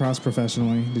motocross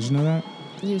professionally. Did you know that?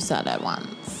 You said it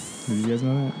once. Did you guys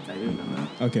know that? I didn't know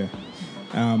that. Okay.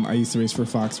 I used to race for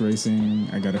Fox Racing.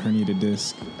 I got a herniated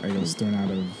disc. I was thrown out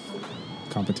of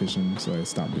competition, so I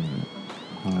stopped doing it.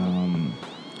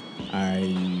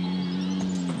 I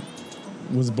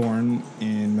was born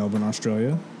in Melbourne,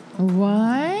 Australia. What?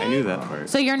 I knew that part.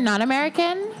 So you're not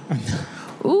American?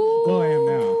 Ooh. Well, I am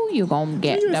now. you gonna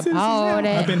get You're a citizen now.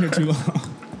 deported. I've been here too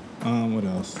long. What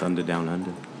else? Thunder Down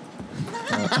Under.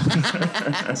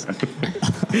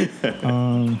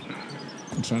 I'm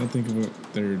trying to think of a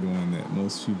third one that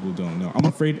most people don't know.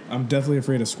 I'm definitely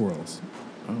afraid of squirrels.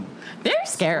 They're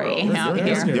scary out They're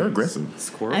here. They're aggressive.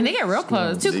 Squirrels? And they get real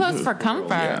close. Too They close do. for comfort.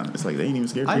 Yeah, it's like they ain't even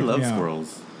scared. I of love Yeah.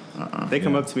 squirrels. They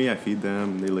come up to me, I feed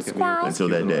them, they look Squirrel. at me until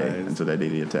with that those cute day. little eyes. Until that day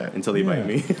they attack. Until they bite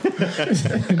me.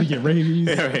 And you get rabies.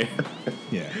 Yeah, right.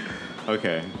 Yeah.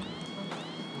 Okay.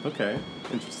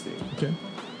 Interesting. Okay.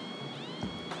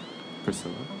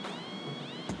 Priscilla?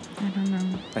 I don't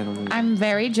know. I don't know. I'm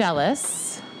very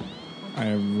jealous.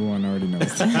 Everyone already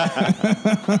knows.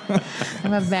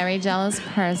 I'm a very jealous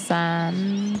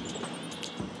person.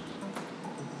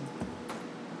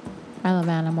 I love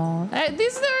animals.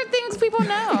 These are things people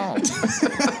know.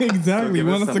 Exactly. Give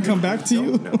You us want us to something come back to we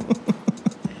you? don't know.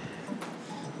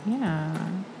 Yeah.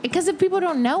 Because if people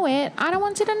don't know it, I don't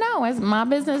want you to know. It's my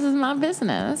business is my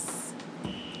business.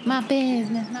 My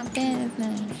business, my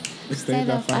business. Stay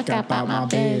the fuck up out my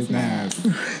business.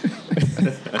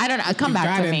 I don't know. Come You back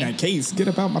got to in me. that case. Get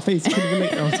up out my face.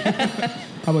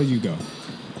 How about you go,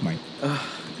 Mike?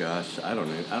 Gosh, I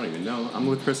don't even know. I'm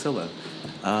with Priscilla.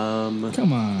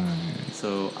 Come on.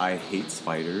 So I hate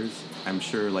spiders. I'm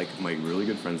sure like my really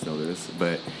good friends know this,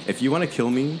 but if you want to kill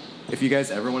me, if you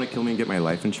guys ever want to kill me and get my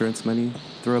life insurance money,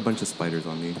 throw a bunch of spiders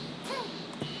on me.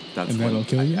 That's And that'll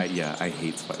kill you? Yeah, I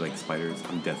hate spiders.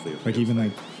 I'm deathly afraid.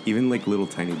 Like even like little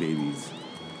tiny babies.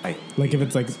 I like hate if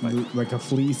it's like spiders. like a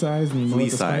flea size and you know Flea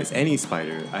it's a size, spider? any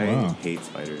spider. Wow. I hate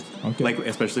spiders. Okay. Like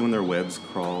especially when their webs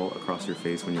crawl across your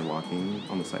face when you're walking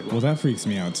on the sidewalk. Well, that freaks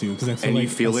me out too because I feel and like you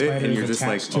feel a it, spider and is you're just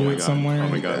like, attached oh to my it god, somewhere. oh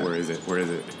my god, where is it? Where is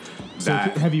it? So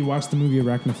That have you watched the movie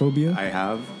Arachnophobia? I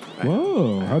have.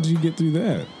 Whoa! How did you get through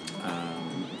that?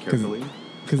 Carefully.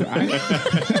 Because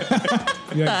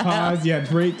you had pause, you had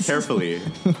breaks. Carefully.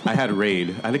 I had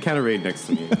Raid. I had a can of Raid next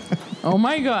to me. Oh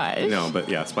my gosh. No, but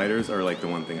yeah, spiders are like the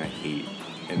one thing I hate.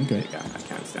 And Okay. like, I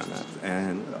can't stand that.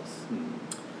 And what else?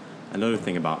 Another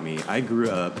thing about me, I grew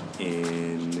up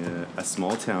in a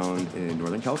small town in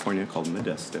Northern California called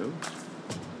Modesto.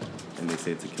 And they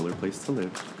say it's a killer place to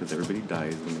live because everybody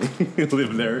dies when they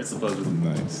live there, supposedly.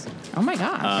 Nice. Oh my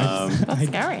gosh. That's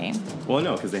scary. Well,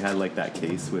 no, because they had like that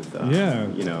case with, Yeah.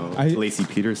 you know, Lacey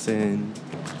Peterson,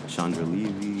 Chandra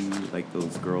Levy, like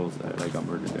those girls that like got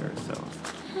murdered there. So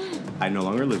I no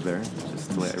longer live there, just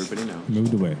to let everybody know.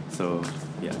 Moved away. So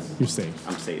yes, You're safe.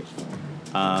 I'm safe.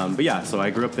 But yeah, so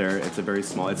I grew up there. It's a very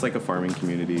small. It's like a farming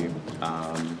community.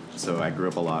 So I grew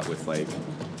up a lot with like,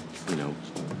 you know,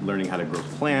 learning how to grow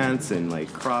plants and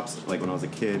like crops. Like when I was a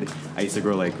kid, I used to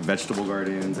grow like vegetable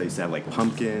gardens. I used to have like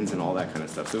pumpkins and all that kind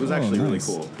of stuff. So it was actually really nice.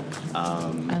 cool.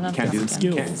 I love You can't do those that.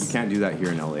 You skills. can't do that here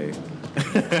in LA.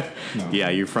 No. Yeah,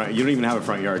 you don't even have a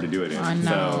front yard to do it in. I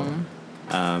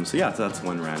know. So yeah, so that's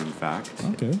one random fact.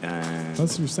 Okay. And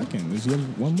That's your second. You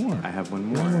have one more. I have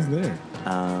one You're more. almost there.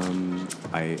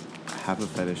 I have a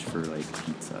fetish for like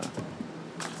pizza.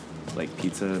 Like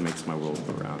pizza makes my world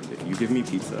go round. If you give me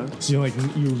pizza, So you're like,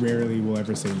 you rarely will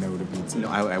ever say no to pizza. no,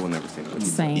 I will never say no.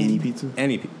 Same. Any pizza?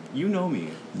 You know me.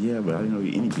 Yeah, but I didn't know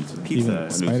you any pizza. Pizza.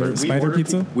 Even spider ordered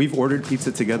pizza? We've ordered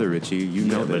pizza together, Richie. You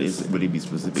know but this. would it be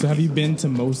specific? So have you pizza? been to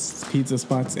most pizza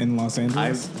spots in Los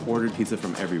Angeles? I've ordered pizza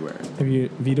from everywhere. Have you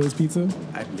Vito's Pizza?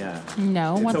 Yeah.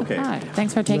 No, It's what okay. the fuck?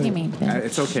 Thanks for taking me. bitch.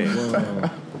 It's okay.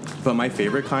 But my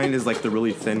favorite kind is like the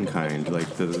really thin kind, like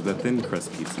the thin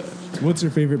crust pizza. What's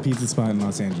your favorite pizza spot in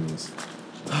Los Angeles?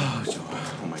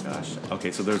 Oh my gosh.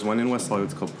 Okay, so there's one in West Hollywood.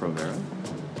 It's called Provera.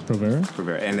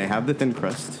 Provera? And they have the thin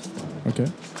crust, Okay.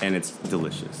 and it's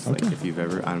delicious. Okay. Like if you've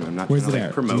ever, I'm not Where's trying it to like,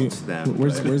 at? promote them.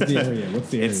 Where's but the area? What's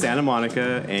the area? It's Santa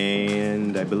Monica,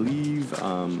 and I believe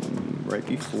right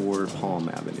before Palm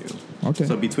Avenue. Okay.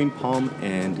 So between Palm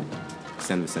and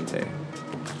San Vicente.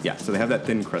 Yeah. So they have that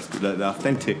thin crust, the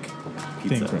authentic pizza.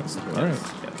 Thin crust. Yes, All right.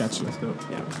 yes. Gotcha. Let's go.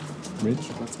 Yeah. Rich?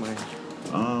 That's my.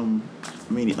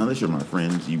 I mean, unless you're my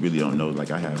friends, you really don't know.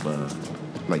 Like I have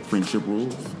like friendship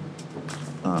rules.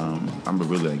 I'm a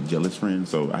really like jealous friend,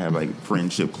 so I have like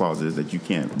friendship clauses that you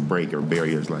can't break or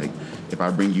barriers. Like if I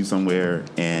bring you somewhere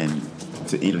and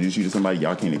to introduce you to somebody,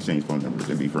 y'all can't exchange phone numbers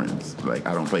and be friends. Like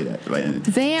I don't play that. Like,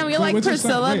 Damn, you're like what's your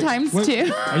sign? Priscilla Wait, times what-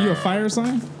 2. Are you a fire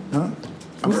sign? huh?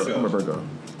 I'm a Virgo.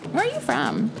 Where are you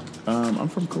from? I'm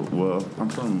from I'm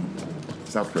from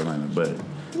South Carolina, but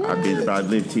I've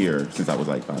lived here since I was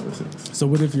like 5 or 6. So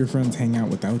what if your friends hang out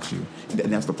without you?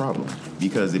 And that's the problem.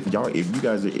 Because if you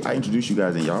guys, I introduce you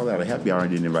guys and y'all had a happy hour and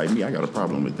didn't invite me, I got a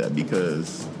problem with that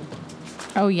because.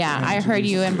 Oh, yeah. I heard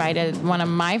you invited one of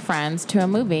my friends to a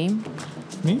movie.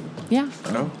 Me? Yeah.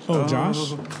 No. Oh,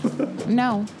 Josh?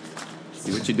 No.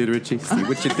 See what you did, Richie? See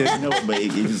what you did? No, but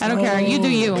it just, I don't care. You do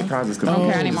you. it causes I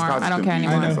don't care confusion. anymore. It causes I don't care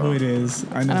confusion. I know anymore. who it is.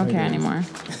 I don't who care it is. anymore.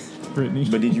 Brittany.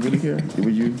 But did you really care?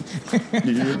 Did you?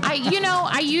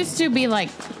 I used to be like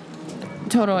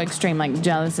total extreme, like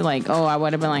jealous, like, oh, I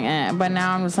would have been like, eh. But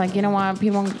now I'm just like, you know what?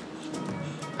 People,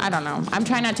 I don't know. I'm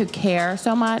trying not to care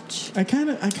so much. I kind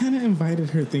of invited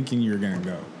her thinking you were gonna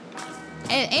go.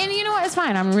 And you know what? It's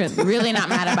fine. I'm really not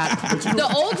mad about it. The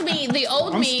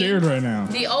old I'm me. scared right now.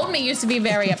 The old me used to be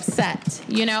very upset,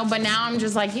 but now I'm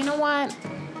just like, you know what?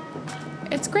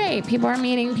 It's great. People are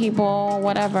meeting people,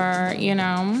 whatever,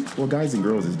 Well, guys and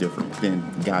girls is different than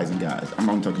guys and guys.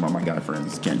 I'm talking about my guy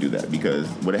friends. Can't do that because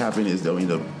what happened is they'll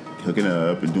end up hooking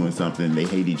up and doing something. They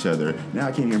hate each other. Now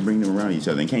I can't even bring them around each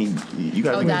other. And you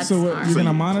guys. that's So what, smart. you're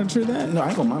gonna monitor that? No, I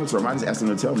ain't gonna monitor them. I just ask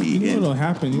them to tell me. You know what'll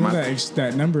happen? You know my-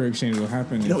 that number exchange will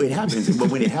happen. No, it happens.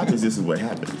 But when it happens, this is what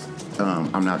happens.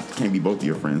 Can't be both of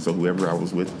your friends. So whoever I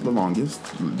was with the longest,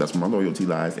 that's where my loyalty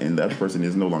lies. And the other person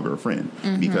is no longer a friend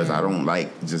because I don't like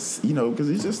just, because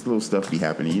it's just little stuff be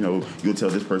happening. You'll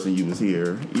tell this person you was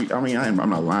here. I'm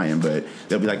not lying, but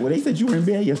they'll be like, well, they said you were in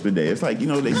bed yesterday. It's like,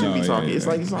 they should be talking. Yeah. It's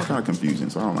like, it's all kind of confusion.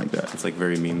 So I don't like that. It's like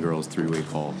very Mean Girls three-way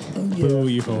call. Boo,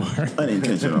 you whore.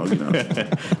 Unintentional,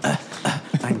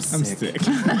 I'm I'm sick. sick.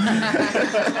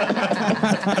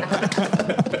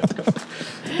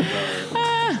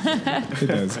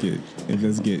 It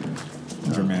does get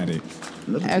dramatic.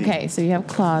 Another thing- Okay, so you have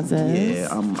clauses. Yeah,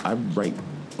 I'm a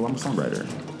songwriter.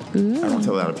 Ooh. I don't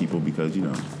tell a lot of people because,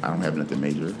 I don't have nothing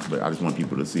major, but I just want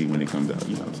people to see when it comes out,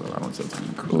 so I don't tell too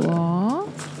many people that. Cool.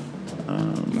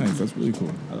 Nice, that's really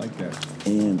cool. I like that.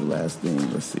 And the last thing,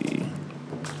 let's see.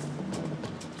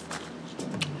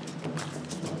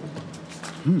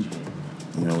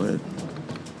 You know what?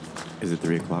 Is it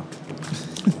 3 o'clock?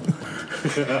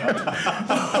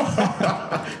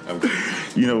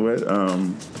 You know what?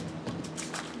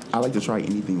 I like to try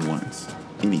anything once.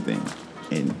 Anything.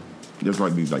 And there's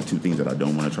like be like two things that I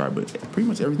don't want to try, but pretty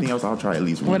much everything else I'll try at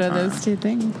least one What are time. those two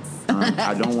things?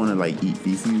 I don't want to like eat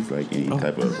feces, like any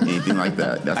type of anything like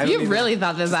that. That's You really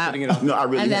thought this out. no, I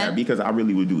really And have then- because I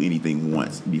really would do anything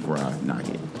once before I knock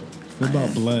it. What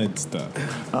about blood stuff?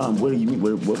 What do you mean?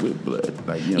 What with blood?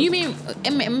 Like You mean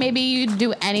maybe you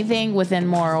do anything within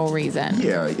moral reason?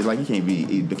 Yeah, it can't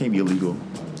be illegal.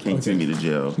 Can't send me to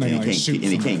jail, Like, and, like shoot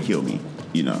it can't kill me.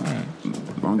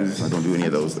 As long as I don't do any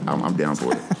of those, I'm down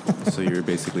for it. So you're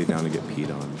basically down to get peed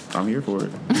on. I'm here for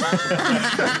it.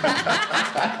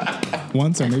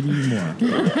 Once or maybe more.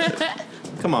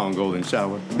 Come on, golden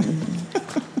shower.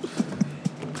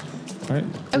 All right.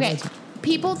 Okay.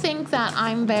 People think that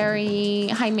I'm very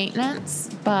high maintenance,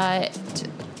 but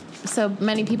so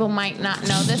many people might not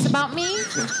know this about me.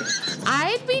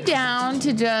 I'd be down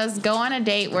to just go on a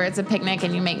date where it's a picnic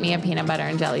and you make me a peanut butter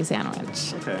and jelly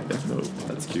sandwich. Okay, That's dope.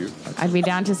 that's cute. I'd be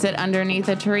down to sit underneath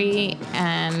a tree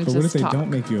and But just what if they talk. don't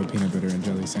make you a peanut butter and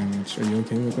jelly sandwich? Are you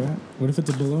okay with that? What if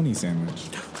it's a bologna sandwich?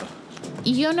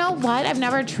 You know what? I've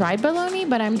never tried bologna,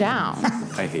 but I'm down.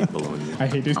 I hate bologna. I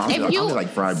hate it. I you- like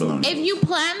fried bologna. If you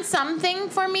plan something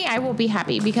for me, I will be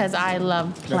happy because I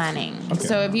love planning. okay.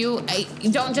 So if you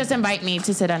don't just invite me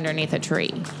to sit underneath a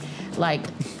tree, like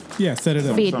Yeah, set it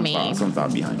up. Feed me. Some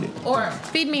thought behind it. or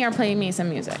feed me or play me some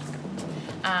music.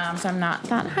 So I'm not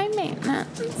that high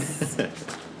maintenance.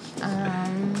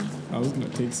 I was gonna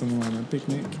take someone on a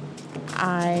picnic.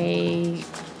 I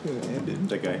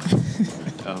That guy.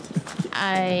 Oh,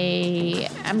 I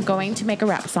am going to make a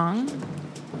rap song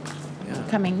yeah.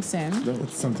 coming soon.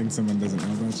 That's something someone doesn't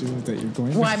know about you that you're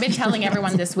going. Well, I've been telling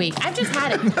everyone this week. I've just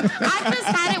had it. I've just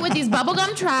had it with these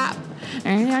bubblegum trap.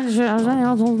 I'm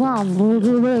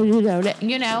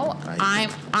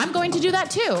going to do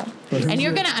that too. And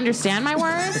you're going to understand my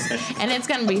words. And it's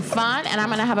going to be fun. And I'm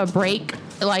going to have a break,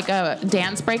 like a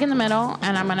dance break in the middle.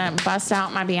 And I'm going to bust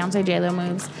out my Beyonce J-Lo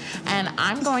moves. And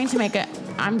I'm going to make a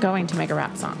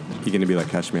rap song. You gonna be like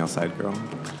Catch Me Outside, girl?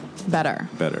 Better.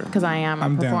 Better. Because I am a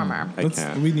I'm performer. I down.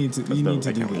 can't. We need to. That's You dope. need to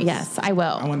I do can't this. wait. Yes, I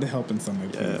will. I want to help in some way,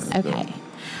 please. Okay.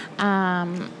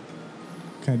 Can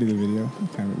I do the video?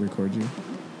 Can I record you?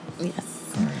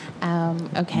 Yes. All right. Use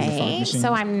a Okay, fog machine.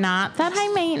 so I'm not that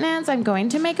high maintenance. I'm going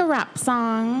to make a rap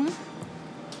song.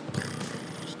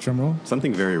 Drum roll.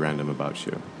 Something very random about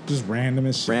you. Just random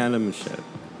as shit. Random shit.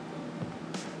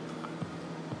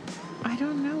 I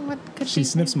don't know what could She be.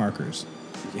 sniffs markers.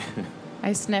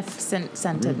 I sniff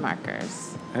scented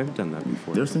markers. I've done that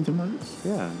before. There's scented markers?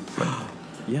 Yeah.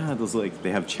 Yeah, those like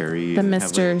they have cherry. The they have,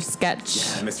 Mr. like, Sketch.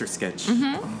 Yeah, Mr. Sketch.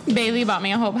 Bailey bought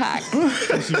me a whole pack.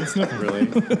 She can sniff it. Really?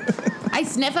 I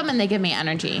sniff them and they give me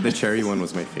energy. The cherry one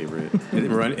was my favorite. It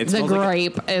The smells like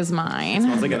grape is mine.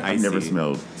 smells like an I've icy. never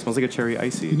smelled. It smells like a cherry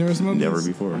icy. You never smelled Never this?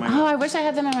 before. Oh, I wish I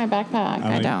had them in my backpack.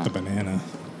 I like don't. the banana.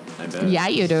 I bet. Yeah,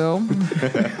 you do.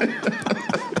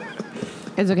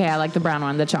 It's okay. I like the brown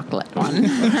one, the chocolate one.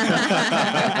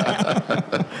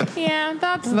 Yeah,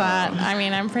 that's that. I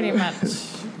mean, I'm pretty much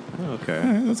Okay. All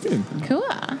right, that's good. cool.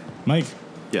 Mike,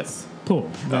 Yes. pull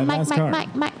that Mike, last Mike, card.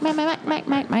 Mike, Mike, Mike, Mike, Mike,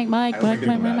 Mike, Mike, Mike, I like Mike, a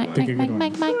Mike, good Mike, one. Pick a Mike, good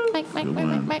Mike, one. Mike, Mike, Mike,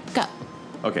 Mike, Mike, go.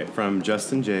 Okay, from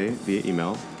Justin J via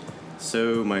email.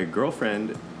 So my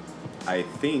girlfriend, I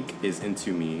think, is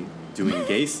into me doing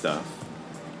gay stuff,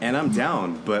 and I'm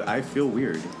down, but I feel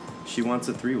weird. She wants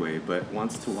a three-way, but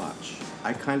wants to watch.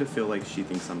 I kind of feel like she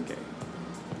thinks I'm gay.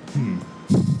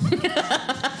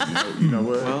 You know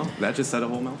what? Well, that just said a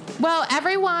whole mouthful. Well,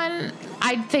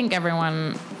 I think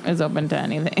everyone is open to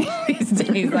anything these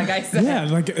days, like I said. Yeah,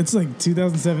 like it's like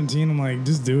 2017. I'm like,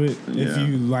 just do it. If Yeah.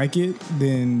 you like it,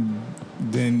 then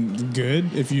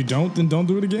good. If you don't, then don't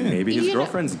do it again. Maybe his You know-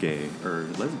 girlfriend's gay or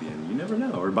lesbian. You never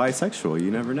know. Or bisexual.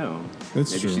 You never know.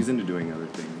 That's Maybe true. she's into doing other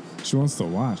things. She wants to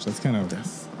watch. That's kind of.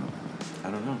 I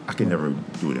don't know. I could never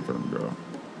do it in front of a girl.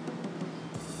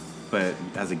 But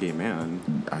as a gay man,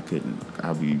 I couldn't.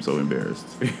 I'd be so embarrassed.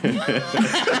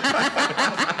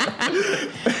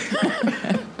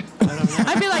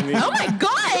 I'd be like, oh my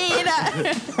God.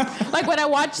 Like when I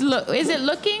watch, is it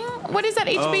Looking? What is that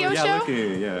HBO oh yeah, show?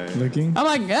 looking, yeah. Looking. I'm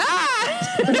like,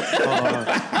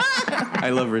 I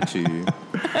love Richie.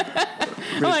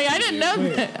 I'm like, I didn't know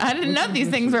that. I didn't know these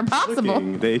things were possible.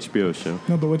 Looking, the HBO show.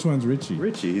 No, but which one's Richie?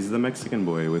 Richie, he's the Mexican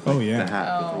boy with like, Oh, yeah. the hat.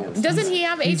 Oh. with the- Doesn't he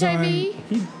have He's HIV? He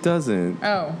doesn't.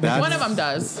 Oh, That's- one of them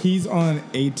does. He's on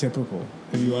Atypical.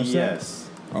 Have you watched that? Yes.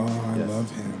 Oh, I Yes.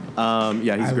 love him.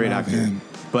 Yeah, he's I a great love actor. him.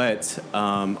 But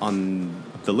on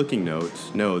the Looking note,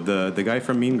 no, the guy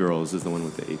from Mean Girls is the one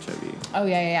with the HIV. Oh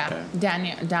yeah. Okay.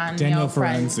 Daniel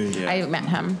Ferenczi. Yeah. I met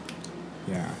him.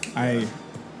 Yeah.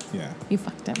 Yeah. You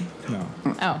fucked him. No.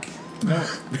 Oh, No.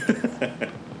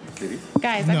 Did he?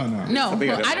 guys. No. Something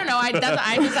I Well, don't I don't know.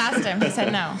 I just asked him. He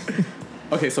said no.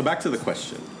 Okay, so back to the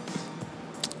question.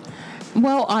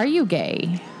 Well, are you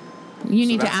gay? You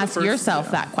need to that's the ask first- yourself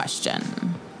yeah. that question.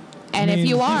 And I mean, if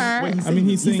you he's- are, I mean,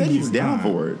 he's saying he said he he's was down not.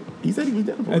 for it. He said he was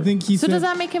down for it. I think he so said. does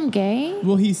that make him gay?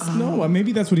 Well, he's no.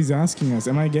 Maybe that's what he's asking us.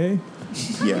 Am I gay?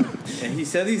 Yeah. And he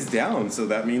said he's down, so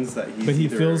that means that he's But he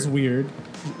either- feels weird.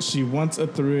 She wants a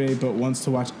 3-way, but wants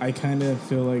to watch. I kind of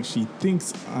feel like she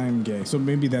thinks I'm gay. So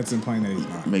maybe that's implying that he's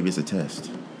not. Maybe it's a test.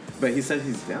 But he said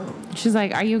he's down. She's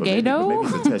like, are you But gay maybe, but though?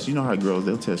 maybe it's a test. You know how girls,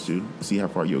 they'll test you, see how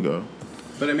far you'll go.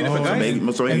 But I mean, if Oh, a guy,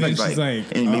 Maybe, so And maybe then she's like,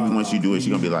 and maybe once you do it, she's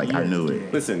gonna be like, I knew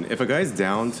it. listen, if a guy's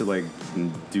down to like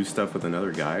do stuff with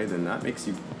another guy, then that makes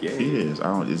you gay. It is.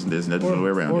 There's nothing no way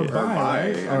around or it. bi. Or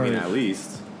bi. Right? I mean, Or- at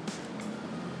least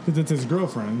Because it's his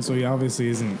girlfriend, so he obviously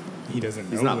isn't. He doesn't.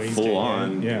 he's know not he's full gay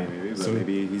on. yet. Maybe, but So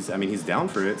maybe he's. I mean, he's down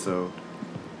for it. So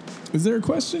is there a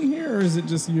question here, or is it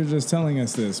just you're just telling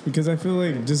us this? Because I feel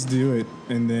like just do it,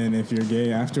 and then if you're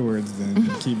gay afterwards, then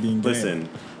keep being gay. listen,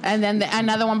 And then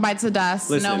another one bites the dust.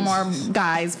 No Listen, more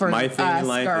guys for my thing us in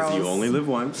life girls. is you only live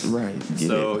once. Right. Get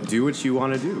So it. do what you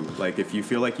want to do. Like if you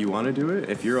feel like you want to do it,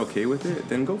 if you're okay with it,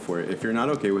 then go for it. If you're not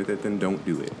okay with it, then don't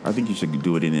do it. I think you should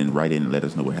do it and then write in and let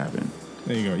us know what happened.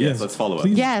 There you go. Yes, let's follow up.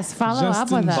 Please, Yes, follow up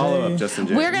Justin with us. Follow J. up, Justin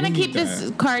J. We're gonna We keep need this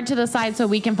that. card to the side so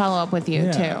we can follow up with you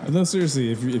Yeah. too. No,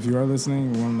 seriously, if you are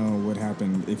listening, we want to know what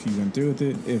happened. If you went through with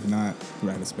it, if not,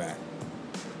 write us back.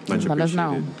 Much Let us know.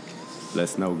 appreciated. Let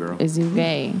us know, girl. Is you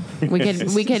gay?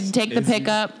 We could take the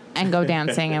pickup and go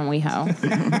dancing and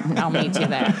WeHo. I'll meet you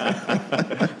there.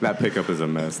 That pickup is a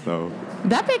mess, though.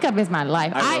 That pickup is my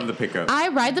life. I love the pickup. I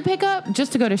ride the pickup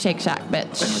just to go to Shake Shack,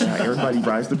 bitch. Everybody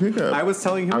rides the pickup. I was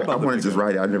telling him I about the want to just pickup.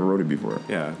 ride it. I never rode it before.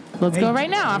 Yeah. Let's go right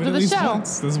now Do it after at the least show.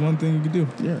 once. That's one thing you could do.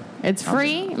 Yeah. It's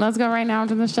free. Let's go right now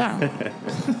after the show.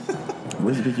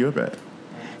 Where's it pick you up at?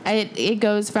 It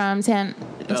goes from San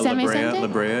La Vicente?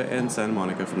 Brea and Santa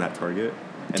Monica from that Target.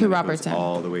 And To then it goes Robertson.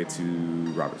 all the way to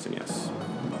Robertson, yes.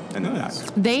 And then Nice.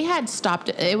 back. They had stopped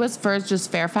it. It was first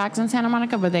just Fairfax and Santa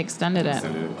Monica, but they extended it.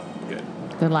 Extended it. Good.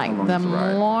 They're like, long the is the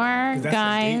ride? more That's the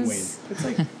guys. It's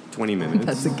like 20 minutes.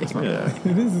 That's a gateway. Yeah.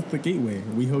 It is. It's the gateway.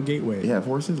 WeHo Gateway. You have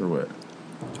horses or what?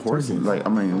 Horses. Like, I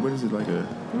mean, what is it like a?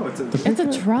 No, it's a It's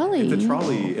a trolley. It's a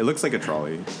trolley. It looks like a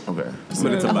trolley. Okay.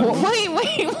 But it's a bus.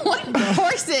 Wait, what?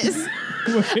 Horses.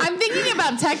 I'm thinking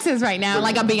about Texas right now,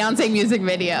 like a Beyonce music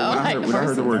video. When I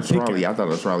heard the word trolley, I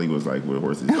thought a trolley was like what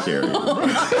horses carry. Like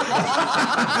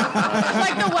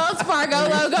the Wells Fargo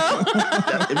logo.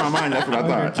 In my mind, that's what I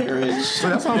thought. A carriage. So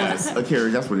that's almost a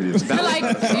carriage. That's what it is.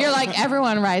 You're like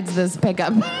everyone rides this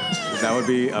pickup. That would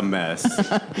be a mess.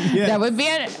 Yeah. That would be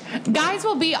guys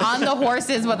will be on the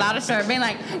horses without a shirt, being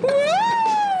like, woo!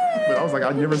 But I was like,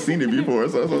 I've never seen it before,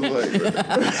 so I was like.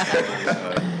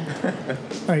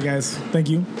 All right, guys. Thank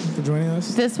you for joining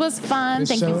us. This was fun.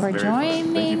 Thank you for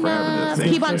joining Thank you for having us. us.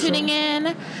 Keep on tuning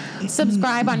in.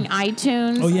 Subscribe on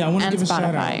iTunes. Oh yeah, I want to and give a shout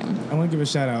out. Spotify. I want to give a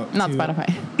shout out. Not to,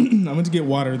 Spotify. I went to get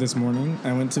water this morning.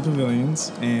 I went to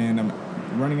Pavilions, and I'm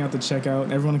running out the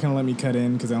checkout. Everyone kind of let me cut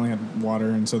in because I only had water,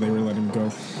 and so they were letting me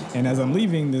go. And as I'm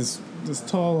leaving, this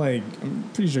tall, like, I'm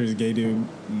pretty sure he's a gay dude,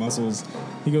 muscles.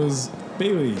 He goes,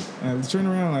 Bailey. And I turn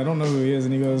around, I don't know who he is,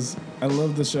 and he goes, I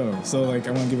love the show. So, like,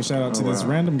 I want to give a shout out to this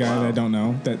random guy that I don't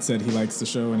know that said he likes the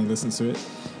show and he listens to it.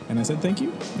 And I said thank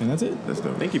you, and that's it. That's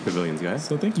dope. Thank you, Pavilions, guys.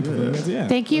 So thank you, Pavilions. Yeah.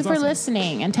 Thank you That's for awesome.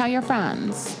 listening, and tell your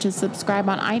friends to subscribe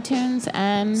on iTunes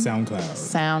and SoundCloud.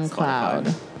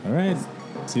 SoundCloud. All right.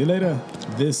 See you later.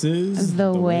 This is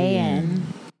The Way In.